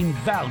 adding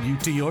value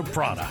to your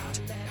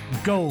product.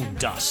 Gold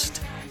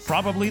Dust,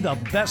 probably the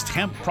best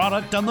hemp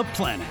product on the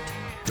planet.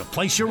 To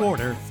place your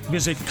order,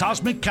 visit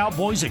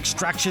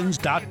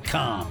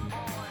CosmicCowboysExtractions.com.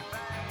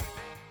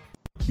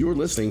 You're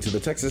listening to the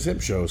Texas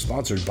Hemp Show,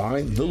 sponsored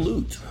by The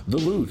Loot. The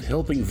Loot,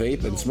 helping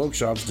vape and smoke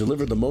shops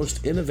deliver the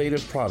most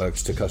innovative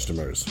products to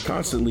customers.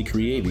 Constantly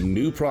creating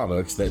new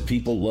products that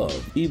people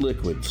love.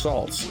 E-liquid,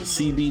 salts,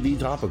 CBD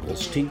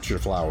topicals, tincture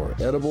flower,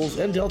 edibles,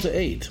 and Delta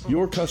 8.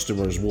 Your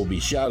customers will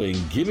be shouting,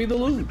 "Give me The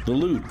Loot." The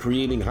Loot,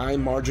 creating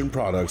high-margin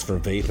products for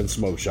vape and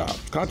smoke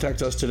shops.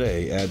 Contact us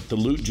today at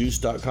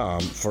thelootjuice.com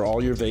for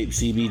all your vape,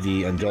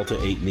 CBD, and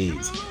Delta 8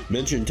 needs.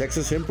 Mention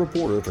Texas Hemp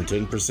Reporter for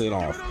 10%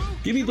 off.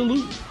 Give me The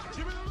Loot.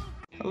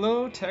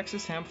 Hello,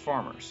 Texas hemp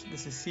farmers.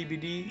 This is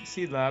CBD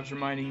Seed Labs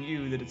reminding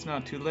you that it's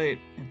not too late.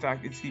 In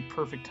fact, it's the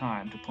perfect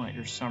time to plant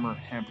your summer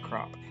hemp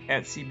crop.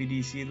 At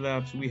CBD Seed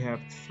Labs, we have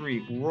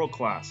 3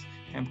 world-class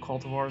hemp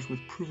cultivars with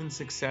proven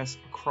success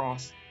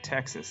across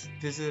Texas.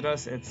 Visit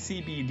us at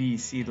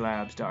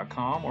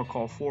cbdseedlabs.com or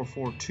call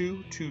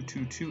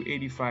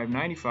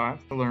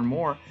 442-222-8595 to learn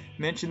more.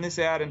 Mention this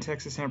ad in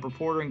Texas Hemp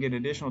Reporter and get an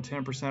additional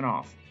 10%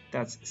 off.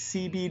 That's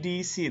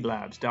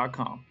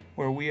cbdseedlabs.com,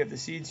 where we have the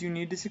seeds you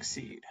need to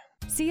succeed.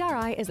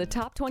 CRI is a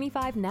top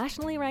 25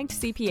 nationally ranked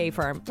CPA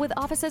firm with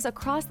offices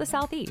across the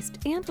Southeast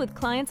and with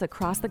clients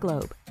across the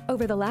globe.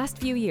 Over the last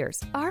few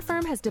years, our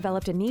firm has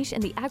developed a niche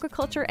in the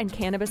agriculture and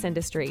cannabis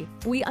industry.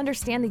 We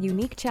understand the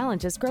unique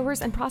challenges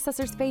growers and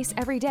processors face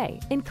every day,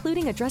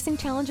 including addressing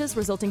challenges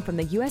resulting from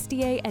the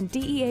USDA and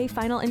DEA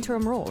final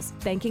interim rules,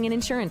 banking and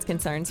insurance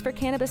concerns for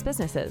cannabis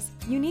businesses,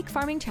 unique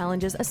farming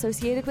challenges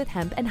associated with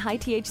hemp and high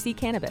THC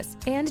cannabis,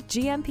 and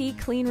GMP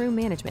clean room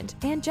management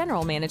and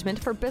general management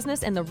for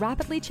business in the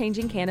rapidly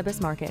changing cannabis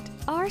market.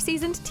 Our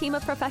seasoned team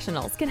of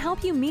professionals can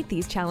help you meet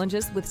these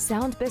challenges with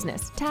sound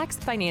business, tax,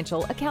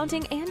 financial,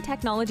 accounting, and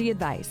technology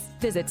advice.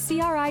 Visit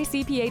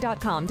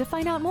CRICPA.com to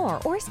find out more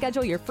or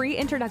schedule your free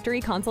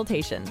introductory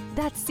consultation.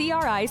 That's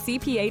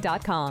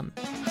CRICPA.com.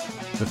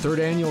 The third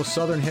annual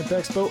Southern Hemp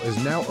Expo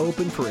is now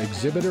open for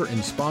exhibitor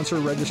and sponsor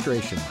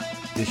registration.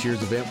 This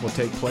year's event will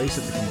take place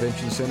at the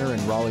Convention Center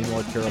in Raleigh,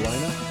 North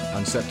Carolina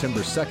on September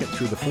 2nd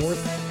through the 4th,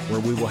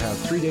 where we will have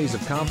 3 days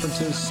of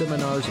conferences,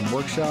 seminars, and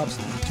workshops,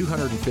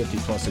 250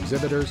 plus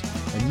exhibitors,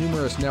 and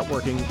numerous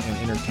networking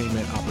and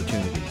entertainment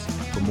opportunities.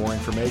 For more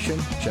information,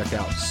 check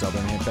out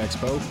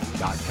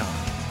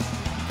southernhempexpo.com.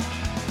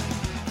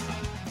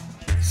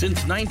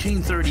 Since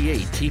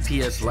 1938,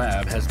 TPS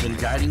Lab has been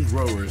guiding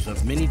growers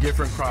of many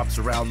different crops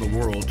around the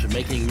world to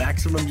making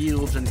maximum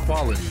yields and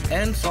quality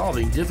and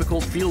solving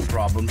difficult field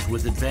problems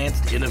with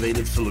advanced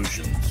innovative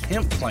solutions.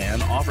 Hemp Plan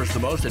offers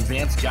the most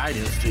advanced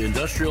guidance to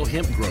industrial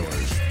hemp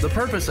growers. The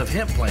purpose of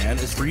Hemp Plan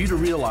is for you to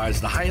realize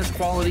the highest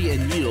quality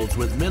and yields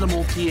with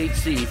minimal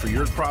THC for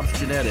your crop's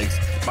genetics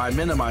by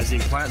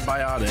minimizing plant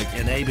biotic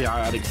and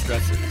abiotic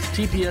stresses.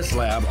 TPS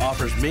Lab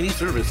offers many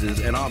services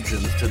and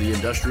options to the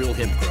industrial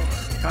hemp grower.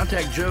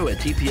 Contact Joe at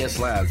TPS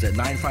Labs at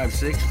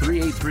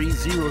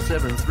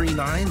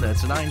 956-383-0739.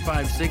 That's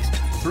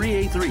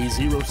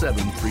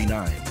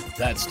 956-383-0739.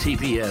 That's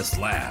TPS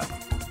Lab.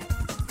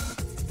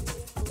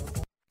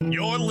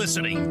 You're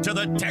listening to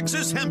the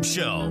Texas Hemp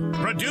Show,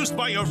 produced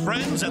by your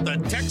friends at the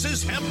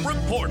Texas Hemp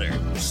Reporter.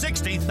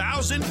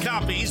 60,000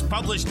 copies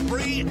published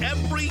free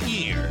every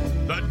year.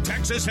 The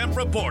Texas Hemp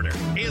Reporter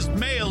is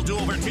mailed to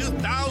over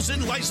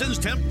 2,000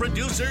 licensed hemp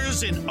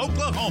producers in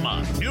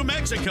Oklahoma, New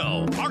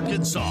Mexico,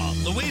 Arkansas,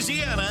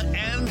 Louisiana,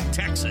 and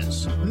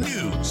Texas.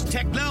 News,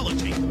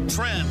 technology,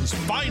 trends,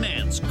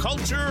 finance,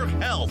 culture,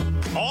 health,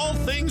 all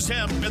things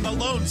hemp in the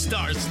Lone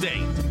Star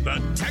State.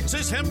 The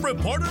Texas Hemp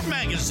Reporter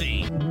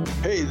magazine.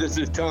 Hey, this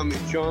is Tommy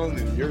Chong,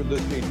 and you're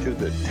listening to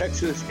the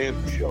Texas Hemp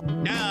Show.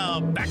 Now,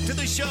 back to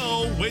the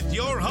show with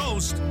your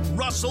host,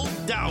 Russell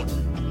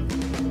Dowden.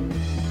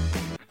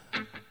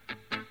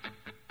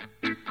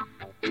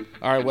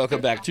 All right, welcome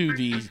back to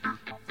the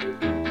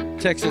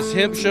Texas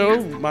Hemp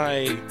Show.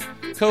 My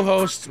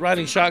co-host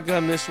riding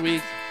shotgun this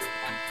week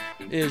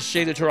is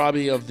Shada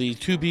Tarabi of the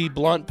To Be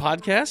Blunt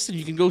podcast, and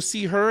you can go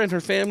see her and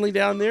her family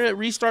down there at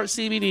Restart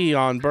CBD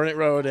on Burnett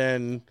Road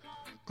and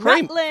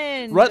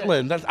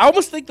Rutland. I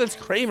almost think that's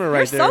Kramer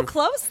right there. You're so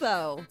close,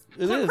 though.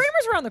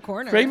 Kramer's around the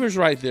corner. Kramer's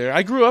right there.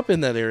 I grew up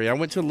in that area. I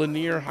went to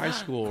Lanier High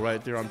School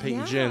right there on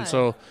Peyton Gin.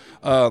 So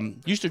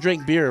used to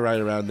drink beer right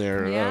around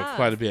there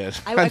quite a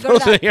bit. I go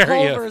to that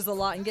Culver's a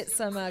lot and get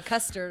some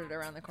custard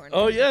around the corner.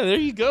 Oh, yeah. There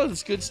you go.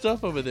 There's good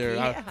stuff over there.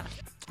 Yeah.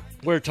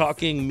 We're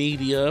talking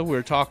media.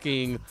 We're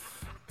talking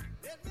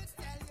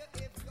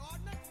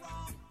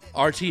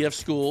RTF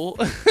school.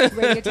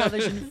 Radio,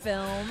 television,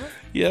 film.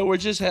 Yeah, we're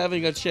just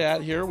having a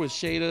chat here with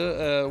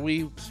Shada.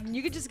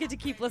 You could just get to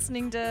keep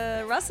listening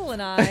to Russell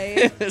and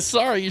I.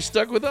 Sorry, you're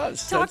stuck with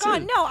us. Talk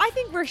on. No, I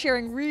think we're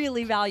sharing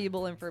really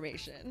valuable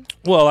information.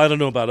 Well, I don't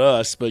know about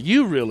us, but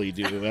you really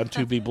do. I'm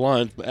to be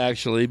blunt,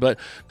 actually. But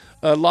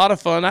a lot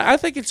of fun. I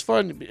think it's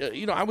fun.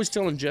 You know, I was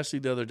telling Jesse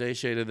the other day,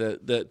 Shada,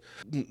 that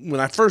when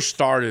I first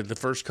started the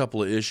first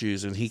couple of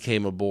issues, and he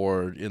came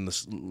aboard in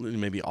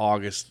maybe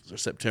August or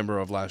September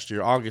of last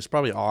year,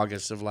 probably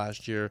August of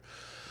last year,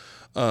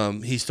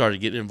 he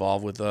started getting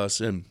involved with us,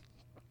 and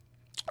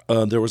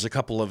there was a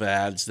couple of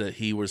ads that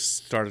he was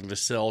starting to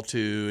sell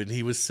to, and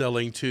he was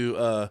selling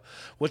to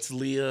what's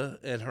Leah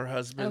and her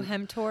husband? Oh,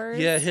 Hemp Tours?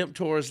 Yeah, Hemp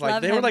Tours.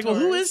 Like they were like, well,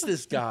 who is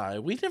this guy?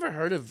 We've never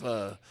heard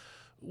of.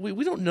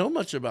 We don't know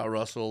much about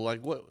Russell.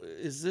 Like, what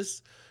is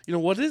this? You know,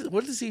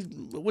 what's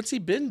he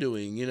been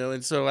doing? You know,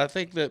 and so I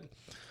think that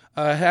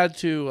I had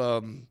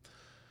to.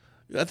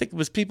 I think it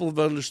was people have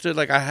understood,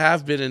 like, I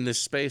have been in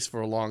this space for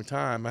a long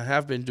time. I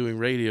have been doing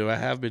radio. I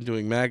have been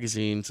doing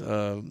magazines,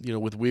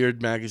 with Weird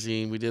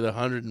Magazine. We did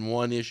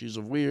 101 issues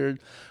of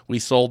Weird. We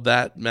sold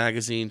that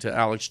magazine to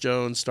Alex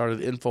Jones, started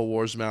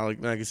InfoWars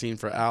magazine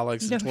for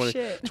Alex in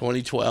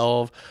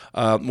 2012.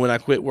 When I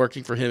quit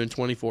working for him in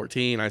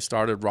 2014, I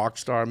started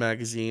Rockstar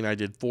magazine. I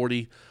did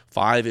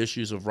 45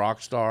 issues of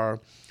Rockstar.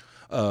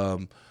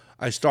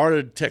 I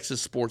started Texas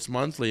Sports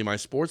Monthly, my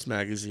sports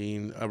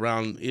magazine,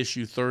 around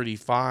issue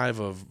 35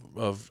 of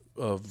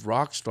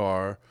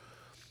Rockstar.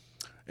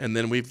 And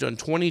then we've done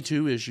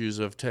 22 issues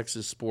of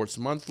Texas Sports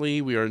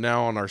Monthly. We are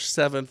now on our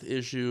 7th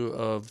issue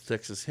of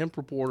Texas Hemp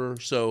Reporter.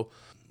 So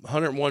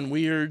 101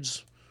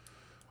 Weirds.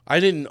 I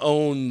didn't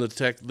own the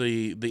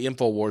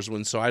InfoWars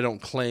one, so I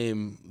don't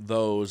claim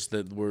those.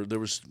 There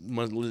must have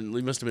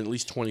been at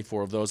least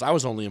 24 of those. I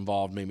was only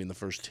involved maybe in the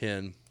first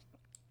 10.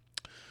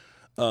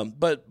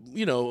 But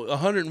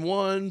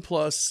 101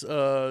 plus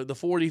the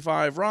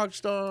 45 rock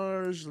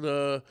stars.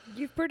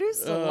 You've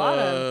produced a lot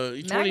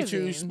of 22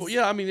 magazines.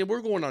 Yeah, I mean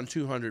we're going on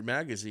 200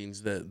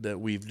 magazines that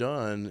we've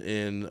done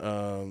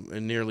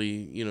in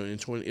nearly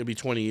it'll be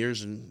 20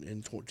 years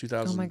in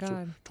 2000. Oh my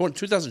God.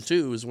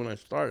 2002 is when I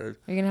started.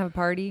 Are you gonna have a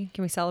party?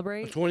 Can we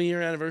celebrate? A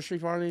 20-year anniversary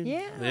party?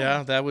 Yeah.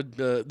 Yeah, that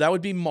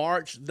would be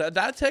March.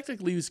 That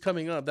technically is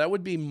coming up. That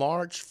would be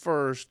March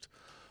 1st.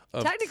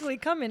 Technically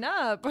coming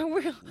up.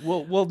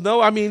 Well, no,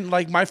 I mean,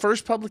 like my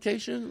first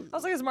publication. I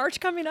was like, is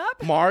March coming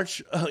up?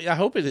 March, I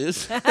hope it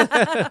is.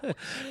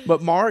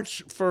 But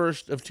March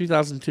 1st of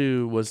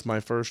 2002 was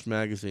my first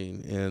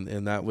magazine,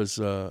 and that was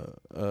the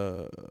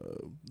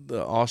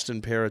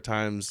Austin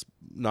Para-Times,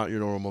 Not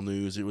Your Normal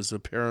News. It was a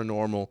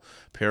paranormal,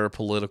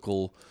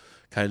 parapolitical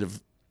kind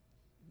of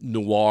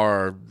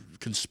noir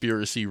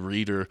conspiracy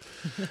reader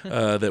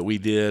that we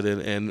did,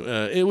 and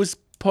it was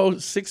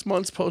 6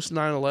 months post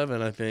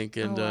 9/11, I think,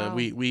 and wow.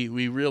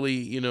 we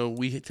really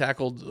we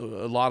tackled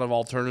a lot of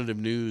alternative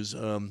news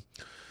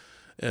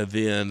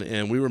then,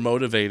 and we were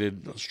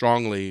motivated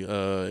strongly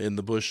in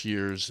the Bush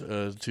years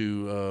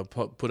to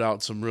put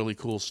out some really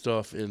cool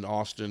stuff in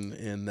Austin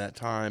in that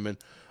time. And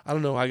I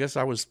don't know, I guess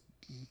I was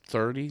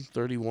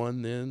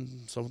 31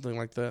 then, something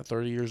like that,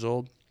 30 years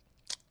old.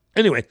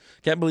 Anyway,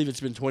 can't believe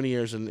it's been 20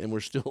 years and we're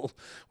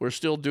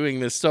still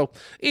doing this. So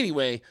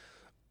anyway,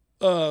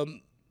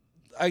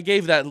 I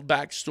gave that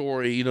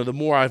backstory. The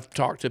more I've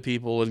talked to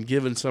people and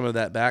given some of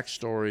that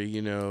backstory,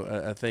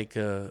 I think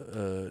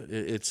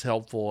it's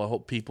helpful. I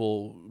hope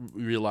people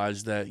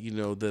realize that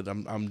that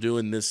I'm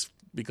doing this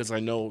because I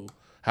know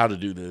how to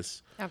do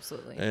this.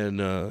 Absolutely.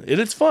 And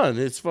it's fun.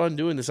 It's fun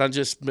doing this.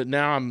 But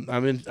now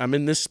I'm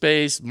in this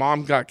space.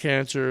 Mom got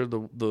cancer.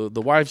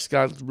 The wife's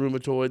got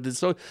rheumatoid. And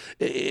so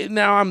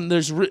now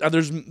there's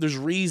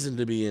reason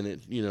to be in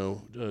it.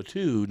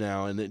 Too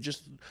now, and it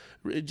just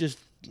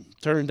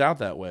turned out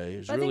that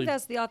way. I think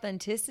that's the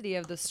authenticity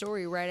of the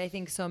story, right? I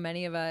think so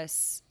many of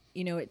us,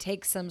 it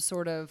takes some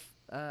sort of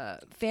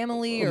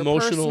family or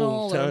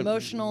personal or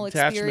emotional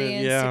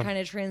experience to kind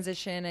of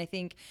transition. I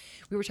think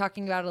we were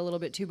talking about it a little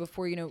bit too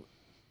before,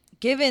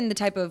 given the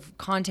type of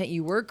content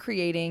you were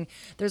creating,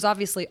 there's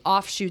obviously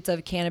offshoots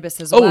of cannabis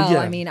as well. Yeah.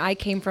 I mean, I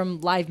came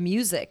from live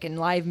music, and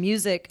live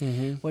music,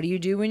 Mm-hmm. what do you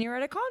do when you're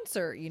at a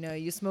concert?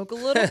 You smoke a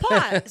little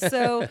pot.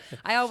 So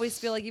I always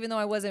feel like even though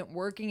I wasn't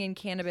working in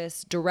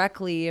cannabis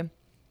directly,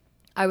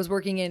 I was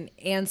working in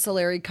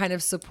ancillary kind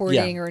of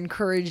supporting or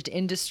encouraged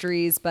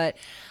industries. But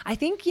I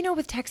think,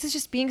 with Texas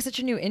just being such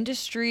a new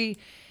industry,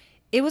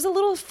 it was a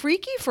little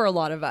freaky for a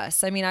lot of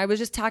us. I mean, I was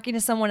just talking to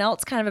someone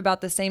else kind of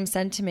about the same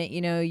sentiment.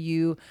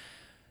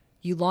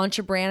 You launch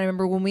a brand. I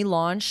remember when we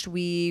launched,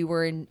 we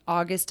were in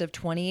August of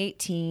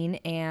 2018,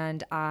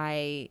 and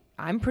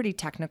I'm pretty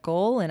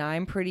technical and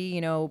I'm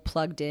pretty,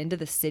 plugged into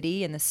the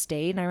city and the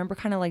state. And I remember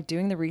kind of like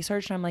doing the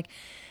research, and I'm like,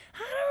 I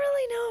don't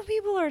really know if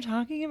people are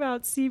talking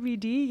about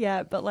CBD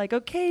yet, but like,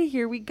 okay,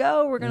 here we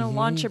go. We're going to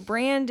launch a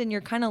brand, and you're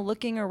kind of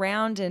looking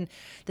around, and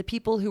the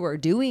people who are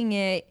doing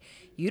it,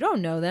 you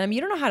don't know them. You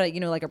don't know how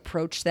to, like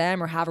approach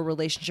them or have a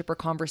relationship or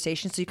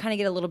conversation. So you kind of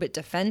get a little bit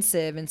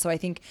defensive. And so I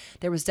think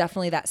there was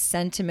definitely that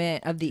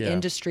sentiment of the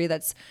industry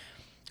that's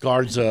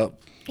guards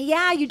up.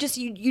 Yeah.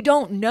 You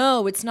don't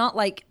know. It's not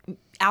like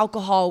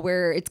alcohol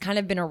where it's kind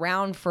of been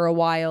around for a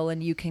while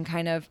and you can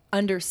kind of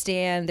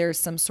understand there's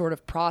some sort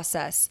of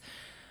process.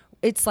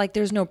 It's like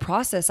there's no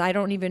process. I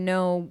don't even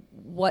know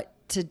what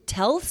to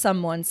tell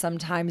someone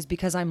sometimes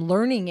because I'm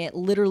learning it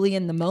literally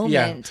in the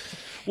moment. Yeah.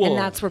 Well, and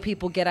that's where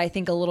people get, I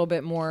think, a little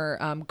bit more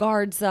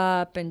guards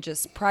up and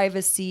just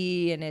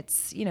privacy. And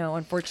it's,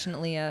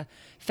 unfortunately a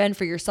fend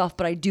for yourself.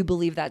 But I do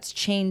believe that's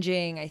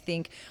changing. I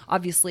think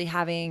obviously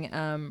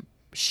having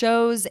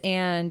shows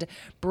and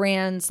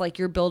brands like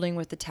you're building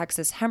with the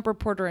Texas Hemp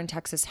Reporter and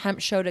Texas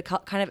Hemp Show to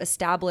kind of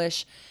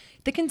establish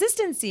the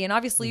consistency. And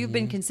obviously you've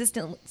been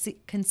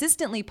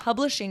consistently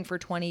publishing for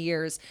 20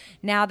 years.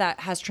 Now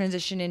that has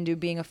transitioned into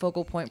being a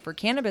focal point for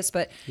cannabis,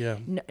 but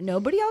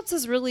nobody else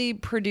is really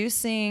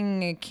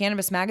producing a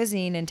cannabis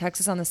magazine in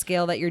Texas on the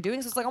scale that you're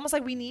doing. So it's like almost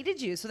like we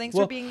needed you. So thanks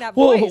for being that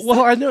voice.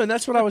 Well, I know. And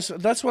that's what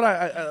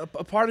a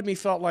part of me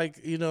felt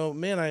like,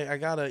 man,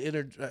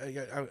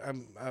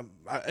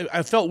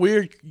 I felt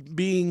weird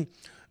being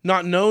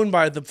not known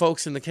by the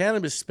folks in the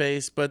cannabis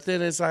space. But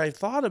then as I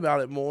thought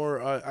about it more,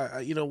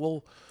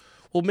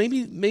 well,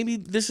 maybe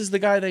this is the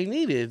guy they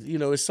needed,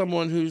 is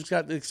someone who's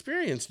got the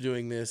experience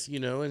doing this,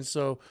 and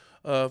so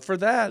for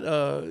that,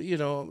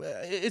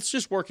 it's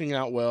just working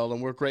out well,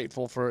 and we're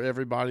grateful for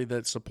everybody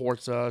that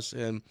supports us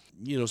and,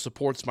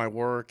 supports my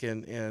work,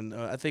 and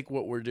I think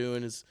what we're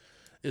doing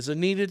is a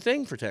needed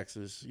thing for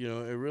Texas. It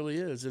really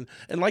is. And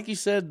like you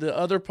said, the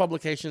other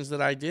publications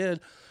that I did,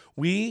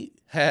 we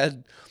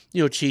had,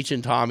 Cheech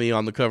and Tommy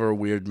on the cover of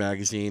Weird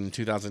magazine in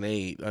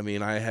 2008. I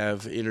mean, I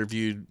have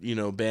interviewed,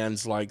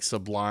 bands like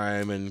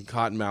Sublime and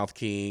Cottonmouth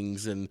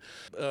Kings and,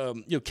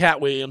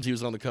 Cat Williams. He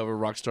was on the cover of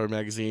Rockstar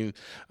magazine.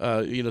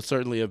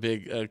 Certainly a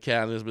big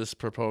cannabis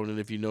proponent,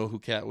 if you know who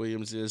Cat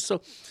Williams is.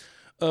 So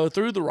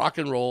through the rock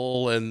and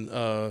roll and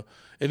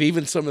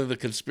even some of the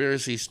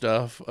conspiracy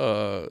stuff,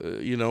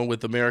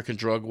 with American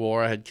Drug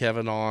War, I had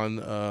Kevin on,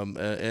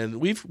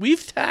 and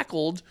we've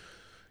tackled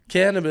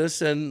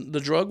cannabis and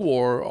the drug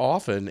war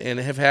often, and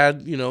have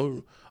had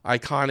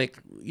iconic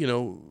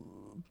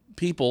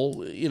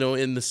people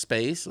in the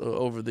space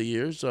over the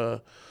years.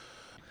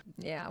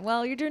 Yeah,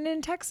 well, you're doing it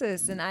in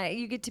Texas, and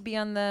you get to be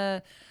on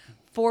the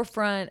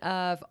forefront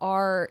of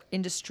our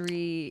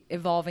industry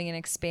evolving and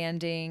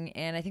expanding,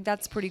 and I think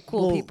that's pretty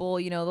cool. Well, people,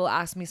 they'll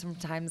ask me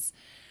sometimes,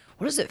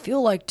 what does it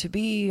feel like to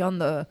be on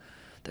the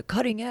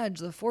cutting edge,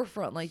 the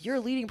forefront, like you're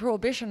leading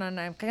prohibition, and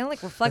I kind of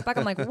like reflect back.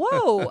 I'm like,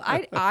 whoa,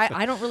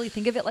 I don't really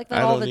think of it like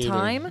that all the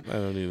time. I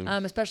don't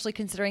either. Especially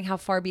considering how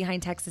far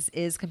behind Texas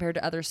is compared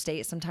to other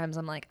states. Sometimes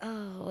I'm like,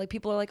 oh, like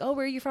people are like, oh,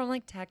 where are you from? I'm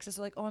like, Texas.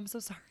 They're like, oh, I'm so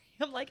sorry.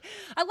 I'm like,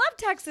 I love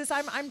Texas.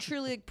 I'm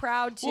truly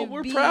proud to. Well,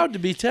 we're proud to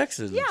be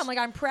Texans. Yeah,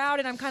 I'm proud,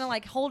 and I'm kind of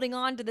like holding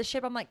on to the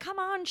ship. I'm like, come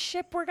on,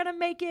 ship, we're gonna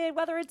make it.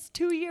 Whether it's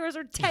 2 years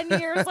or 10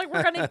 years, like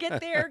we're gonna get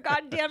there.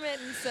 God damn it!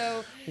 And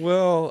so, you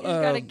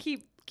gotta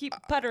keep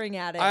puttering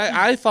at it.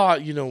 I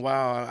thought,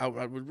 wow,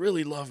 I would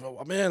really love, I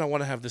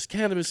want to have this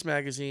cannabis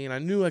magazine. I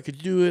knew I could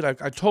do it. I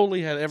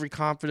totally had every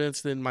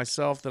confidence in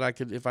myself that I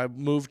could, if I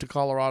moved to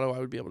Colorado, I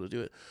would be able to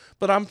do it.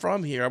 But I'm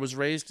from here. I was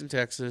raised in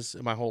Texas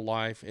my whole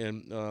life,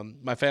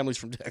 and my family's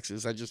from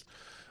Texas. I just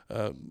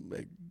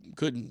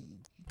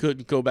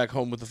couldn't go back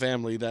home with the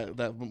family.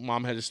 That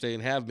mom had to stay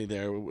and have me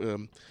there.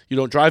 You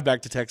don't drive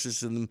back to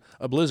Texas in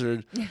a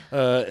blizzard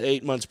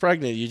 8 months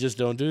pregnant. You just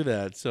don't do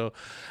that. So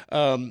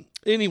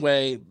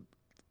anyway,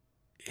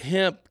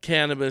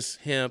 cannabis,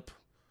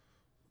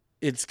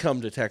 it's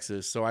come to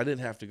Texas, so I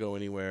didn't have to go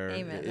anywhere.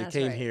 Amen. It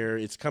came here.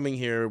 It's coming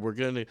here. We're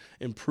going to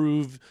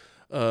improve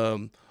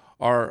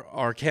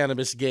our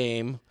cannabis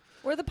game.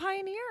 We're the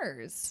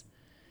pioneers.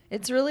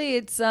 It's a really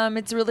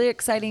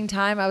exciting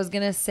time. I was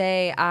gonna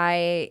say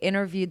I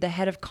interviewed the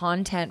head of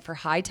content for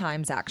High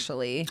Times,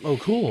 actually. Oh,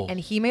 cool! And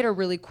he made a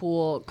really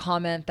cool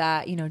comment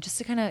that just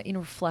to kind of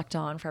reflect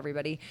on for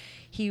everybody.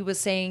 He was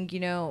saying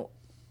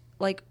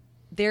like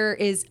there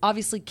is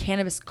obviously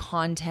cannabis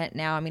content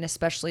now. I mean,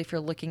 especially if you're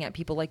looking at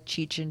people like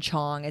Cheech and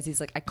Chong as these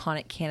like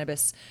iconic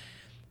cannabis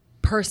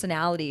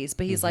personalities,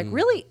 but he's like,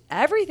 really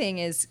everything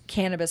is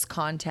cannabis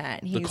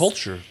content. The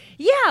culture.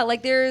 Yeah,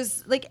 like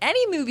there's like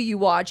any movie you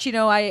watch,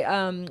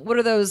 what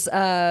are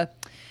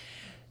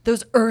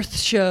those Earth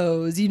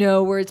shows,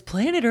 where it's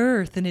Planet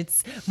Earth and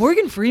it's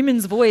Morgan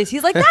Freeman's voice.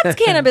 He's like, that's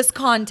cannabis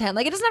content.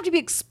 Like, it doesn't have to be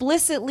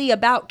explicitly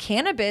about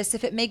cannabis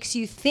if it makes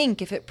you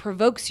think, if it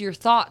provokes your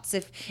thoughts,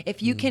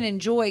 if you can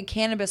enjoy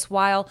cannabis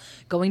while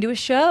going to a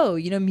show.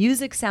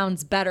 Music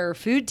sounds better,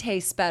 food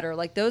tastes better.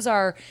 Like, those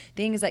are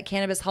things that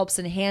cannabis helps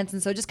enhance.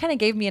 And so it just kind of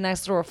gave me a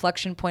nice little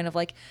reflection point of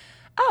like,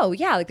 oh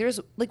yeah, like there's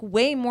like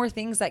way more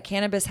things that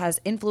cannabis has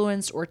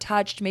influenced or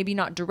touched, maybe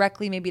not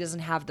directly, maybe it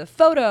doesn't have the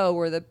photo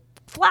or the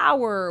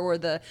flower or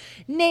the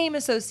name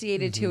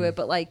associated to it,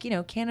 but like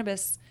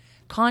cannabis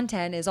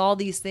content is all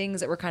these things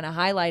that we're kind of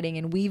highlighting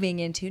and weaving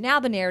into. Now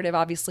the narrative,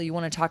 obviously you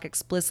want to talk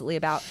explicitly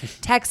about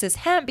Texas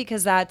hemp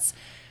because that's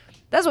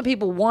what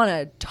people want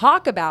to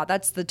talk about.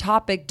 That's the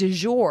topic du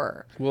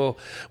jour. Well,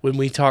 when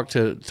we talked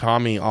to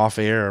Tommy off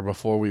air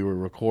before we were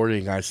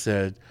recording, I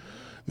said,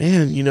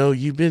 man,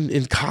 you've been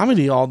in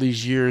comedy all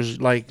these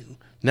years, like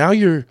now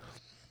your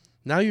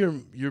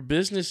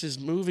business is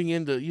moving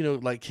into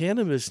like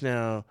cannabis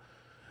now.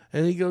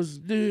 And he goes,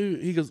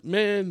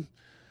 man,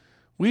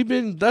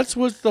 that's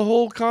what the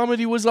whole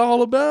comedy was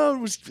all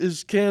about,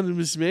 is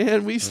cannabis,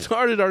 man. We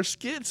started our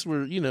skits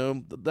where,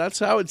 that's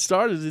how it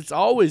started. It's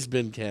always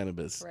been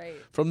cannabis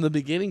from the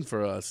beginning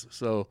for us.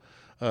 So,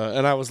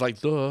 and I was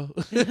like, duh.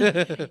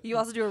 You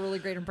also do a really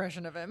great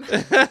impression of him.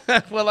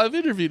 Well, I've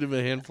interviewed him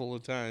a handful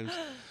of times.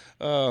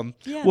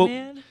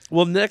 Man.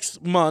 Well,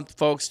 next month,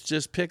 folks,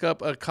 just pick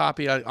up a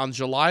copy. On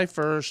July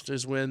 1st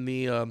is when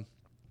the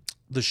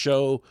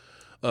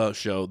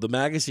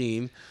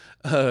magazine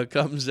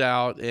comes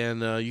out,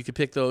 and you can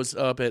pick those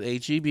up at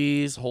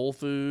HEB's, Whole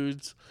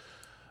Foods,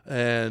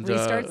 and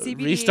Restart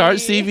CBD. Restart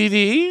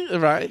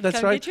CBD, right? That's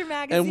Come right. Get your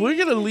magazine. And we're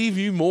gonna leave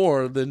you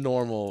more than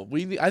normal.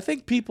 I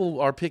think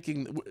people are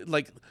picking,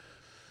 like,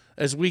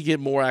 as we get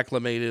more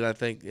acclimated. I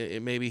think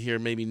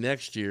maybe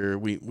next year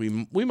we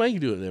might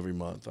do it every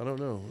month. I don't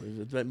know.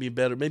 It might be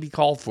better. Maybe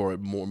call for it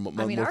more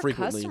frequently. Our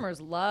customers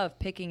love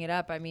picking it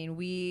up. I mean,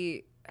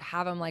 we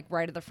have them like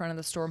right at the front of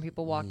the store when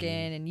people walk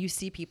in, and you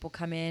see people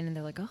come in and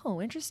they're like,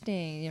 oh,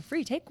 interesting,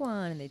 free, take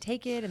one, and they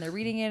take it and they're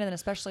reading it. And then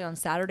especially on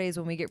Saturdays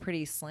when we get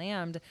pretty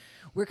slammed,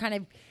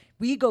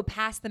 we go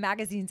past the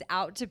magazines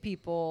out to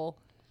people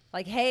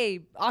like,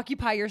 hey,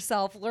 occupy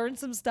yourself, learn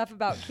some stuff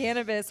about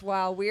cannabis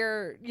while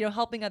we're,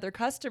 helping other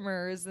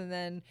customers. And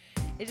then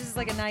it just is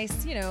like a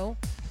nice,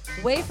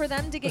 way for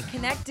them to get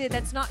connected.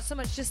 That's not so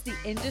much just the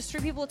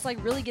industry people. It's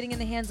like really getting in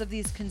the hands of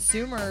these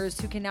consumers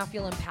who can now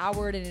feel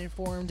empowered and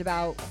informed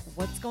about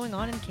what's going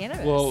on in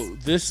cannabis. Well,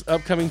 this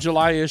upcoming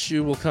July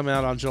issue will come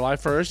out on July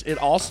 1st. It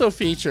also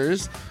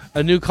features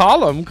a new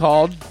column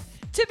called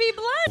To Be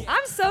Blunt.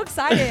 I'm so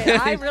excited.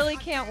 I really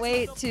can't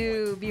wait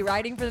to be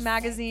writing for the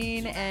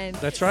magazine. And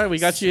that's right. We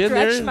got you in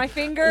there. Stretch my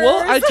fingers.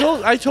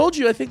 Well, I told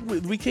you, I think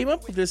we came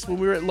up with this when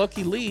we were at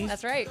Lucky Leaf.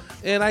 That's right.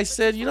 And I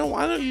said,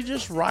 why don't you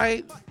just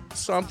write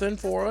something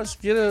for us,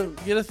 get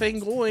a thing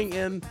going,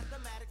 and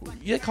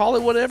call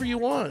it whatever you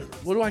want.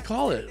 What do I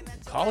call it?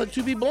 Call it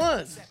To Be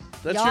Blunt.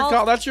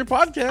 That's your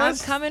podcast. I'm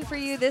coming for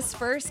you. This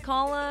first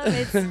column,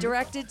 it's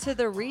directed to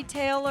the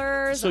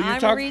retailers. So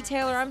I'm a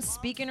retailer. I'm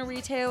speaking to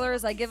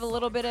retailers. I give a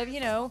little bit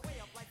of,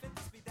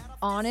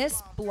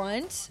 honest,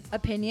 blunt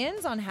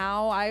opinions on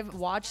how I've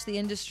watched the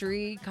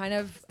industry kind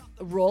of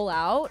roll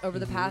out over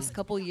the past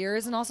couple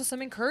years, and also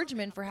some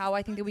encouragement for how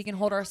I think that we can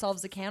hold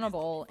ourselves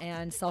accountable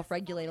and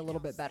self-regulate a little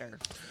bit better.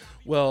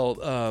 Well,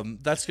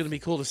 that's going to be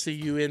cool to see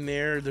you in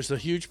there. There's a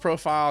huge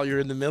profile. You're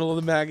in the middle of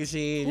the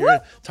magazine. You're in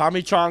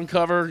Tommy Chong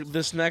cover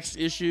this next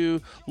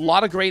issue. A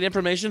lot of great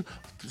information.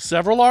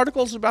 Several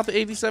articles about the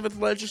 87th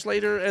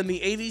legislator and the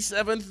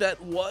 87th that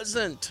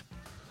wasn't.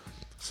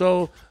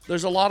 So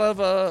there's a lot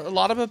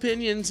of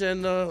opinions,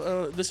 and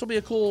this will be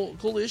a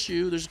cool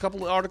issue. There's a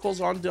couple of articles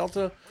on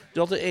Delta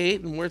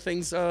 8 and where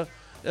things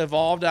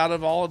evolved out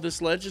of all of this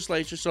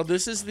legislature. So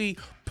this is the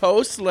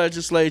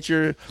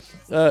post-legislature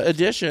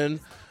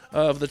edition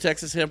of the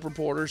Texas Hemp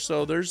Reporter.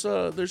 So there's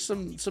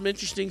some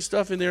interesting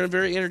stuff in there, a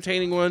very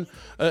entertaining one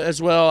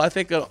as well. I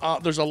think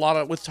there's a lot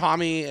of with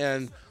Tommy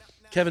and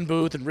Kevin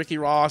Booth and Ricky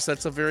Ross.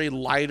 That's a very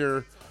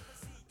lighter.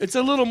 It's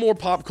a little more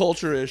pop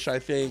culture-ish, I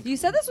think. You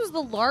said this was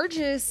the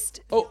largest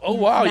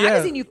wow,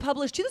 magazine you've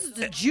published, too. This is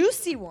a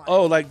juicy one.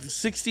 Oh, like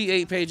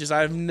 68 pages.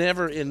 I've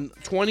never, in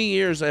 20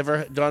 years,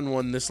 ever done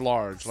one this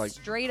large. Like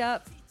straight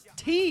up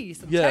tea,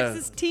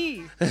 Texas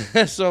tea.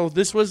 So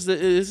this is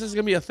going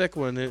to be a thick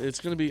one. It's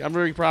going to be, I'm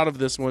very proud of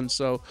this one.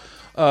 So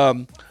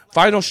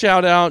final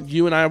shout out,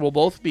 you and I will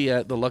both be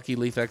at the Lucky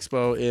Leaf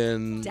Expo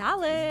in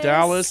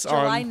Dallas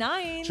July on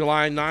 9th.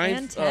 July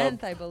 9th. And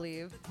 10th, I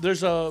believe.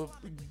 There's a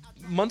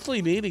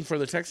monthly meeting for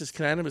the Texas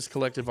Cannabis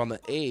Collective on the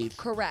 8th.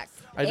 Correct.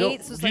 Do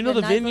you know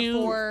the venue?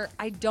 Before.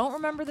 I don't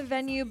remember the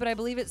venue, but I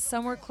believe it's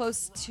somewhere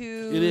close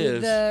to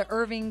the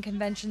Irving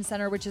Convention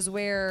Center, which is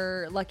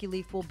where Lucky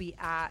Leaf will be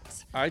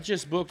at. I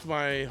just booked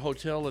my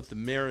hotel at the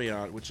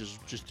Marriott, which is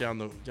just down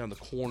the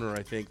corner,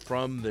 I think,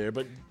 from there.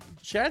 But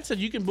Chad said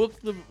you can book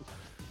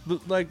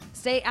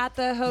stay at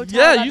the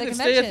hotel. Yeah, you can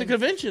stay at the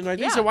convention. I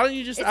think so. Why don't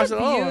you just? It's a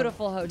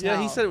beautiful hotel.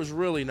 Yeah, he said it was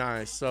really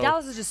nice. So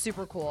Dallas is just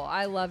super cool.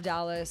 I love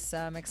Dallas.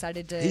 I'm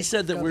excited to. He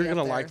said that we're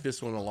gonna like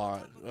this one a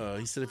lot.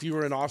 He said if you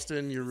were in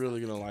Austin, you're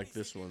really gonna like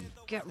this one.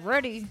 Get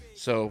ready.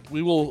 So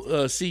we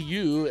will see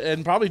you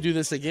and probably do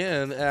this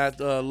again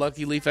at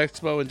Lucky Leaf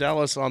Expo in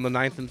Dallas on the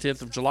 9th and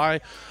 10th of July.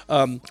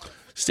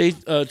 Stay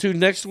tuned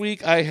next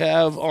week. I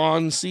have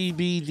on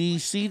CBD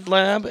Seed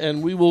Lab,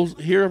 and we will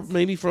hear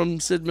maybe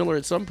from Sid Miller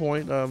at some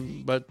point.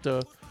 But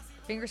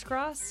fingers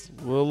crossed.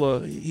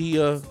 Well, he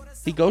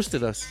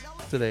ghosted us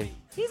today.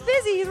 He's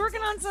busy. He's working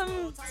on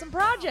some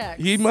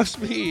projects. He must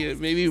be.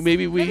 Maybe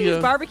we he's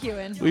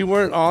barbecuing. We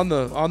weren't on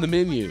the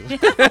menu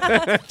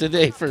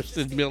today for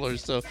Sid Miller.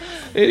 So,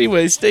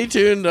 anyway, stay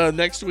tuned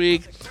next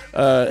week,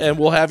 and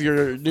we'll have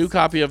your new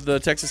copy of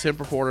the Texas Hemp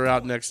Reporter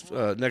out next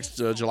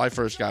July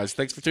 1st, guys.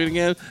 Thanks for tuning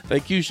in.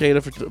 Thank you,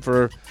 Shada,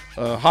 for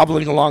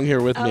hobbling along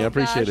here with me. I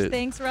appreciate it.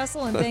 Thanks,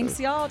 Russell, and thanks,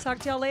 y'all. Talk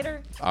to y'all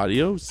later.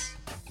 Adios.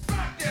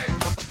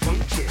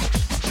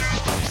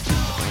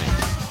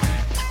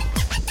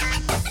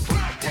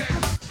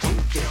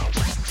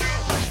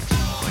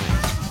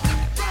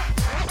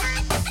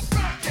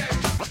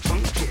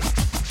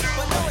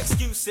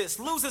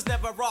 Losers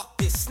never rock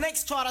this.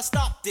 Snakes try to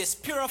stop this.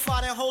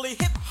 Purified and holy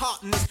hip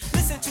hopness.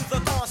 Listen to the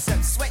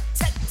concept. Sweat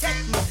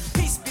technique.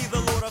 Peace be the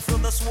Lord. I feel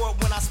the sword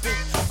when I speak.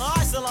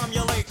 Salam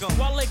alaikum.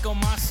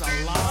 Walaikum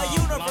assalam. A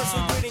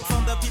universal greeting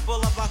from the people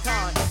of our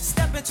kind.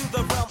 Step into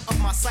the realm of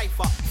my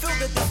cipher. Feel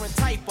the different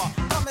type of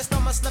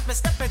number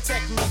stepping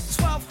technique.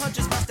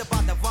 1200s mastered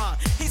by the vine.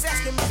 He's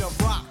asking me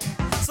to rock.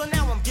 So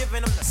now I'm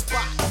giving him the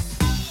spot.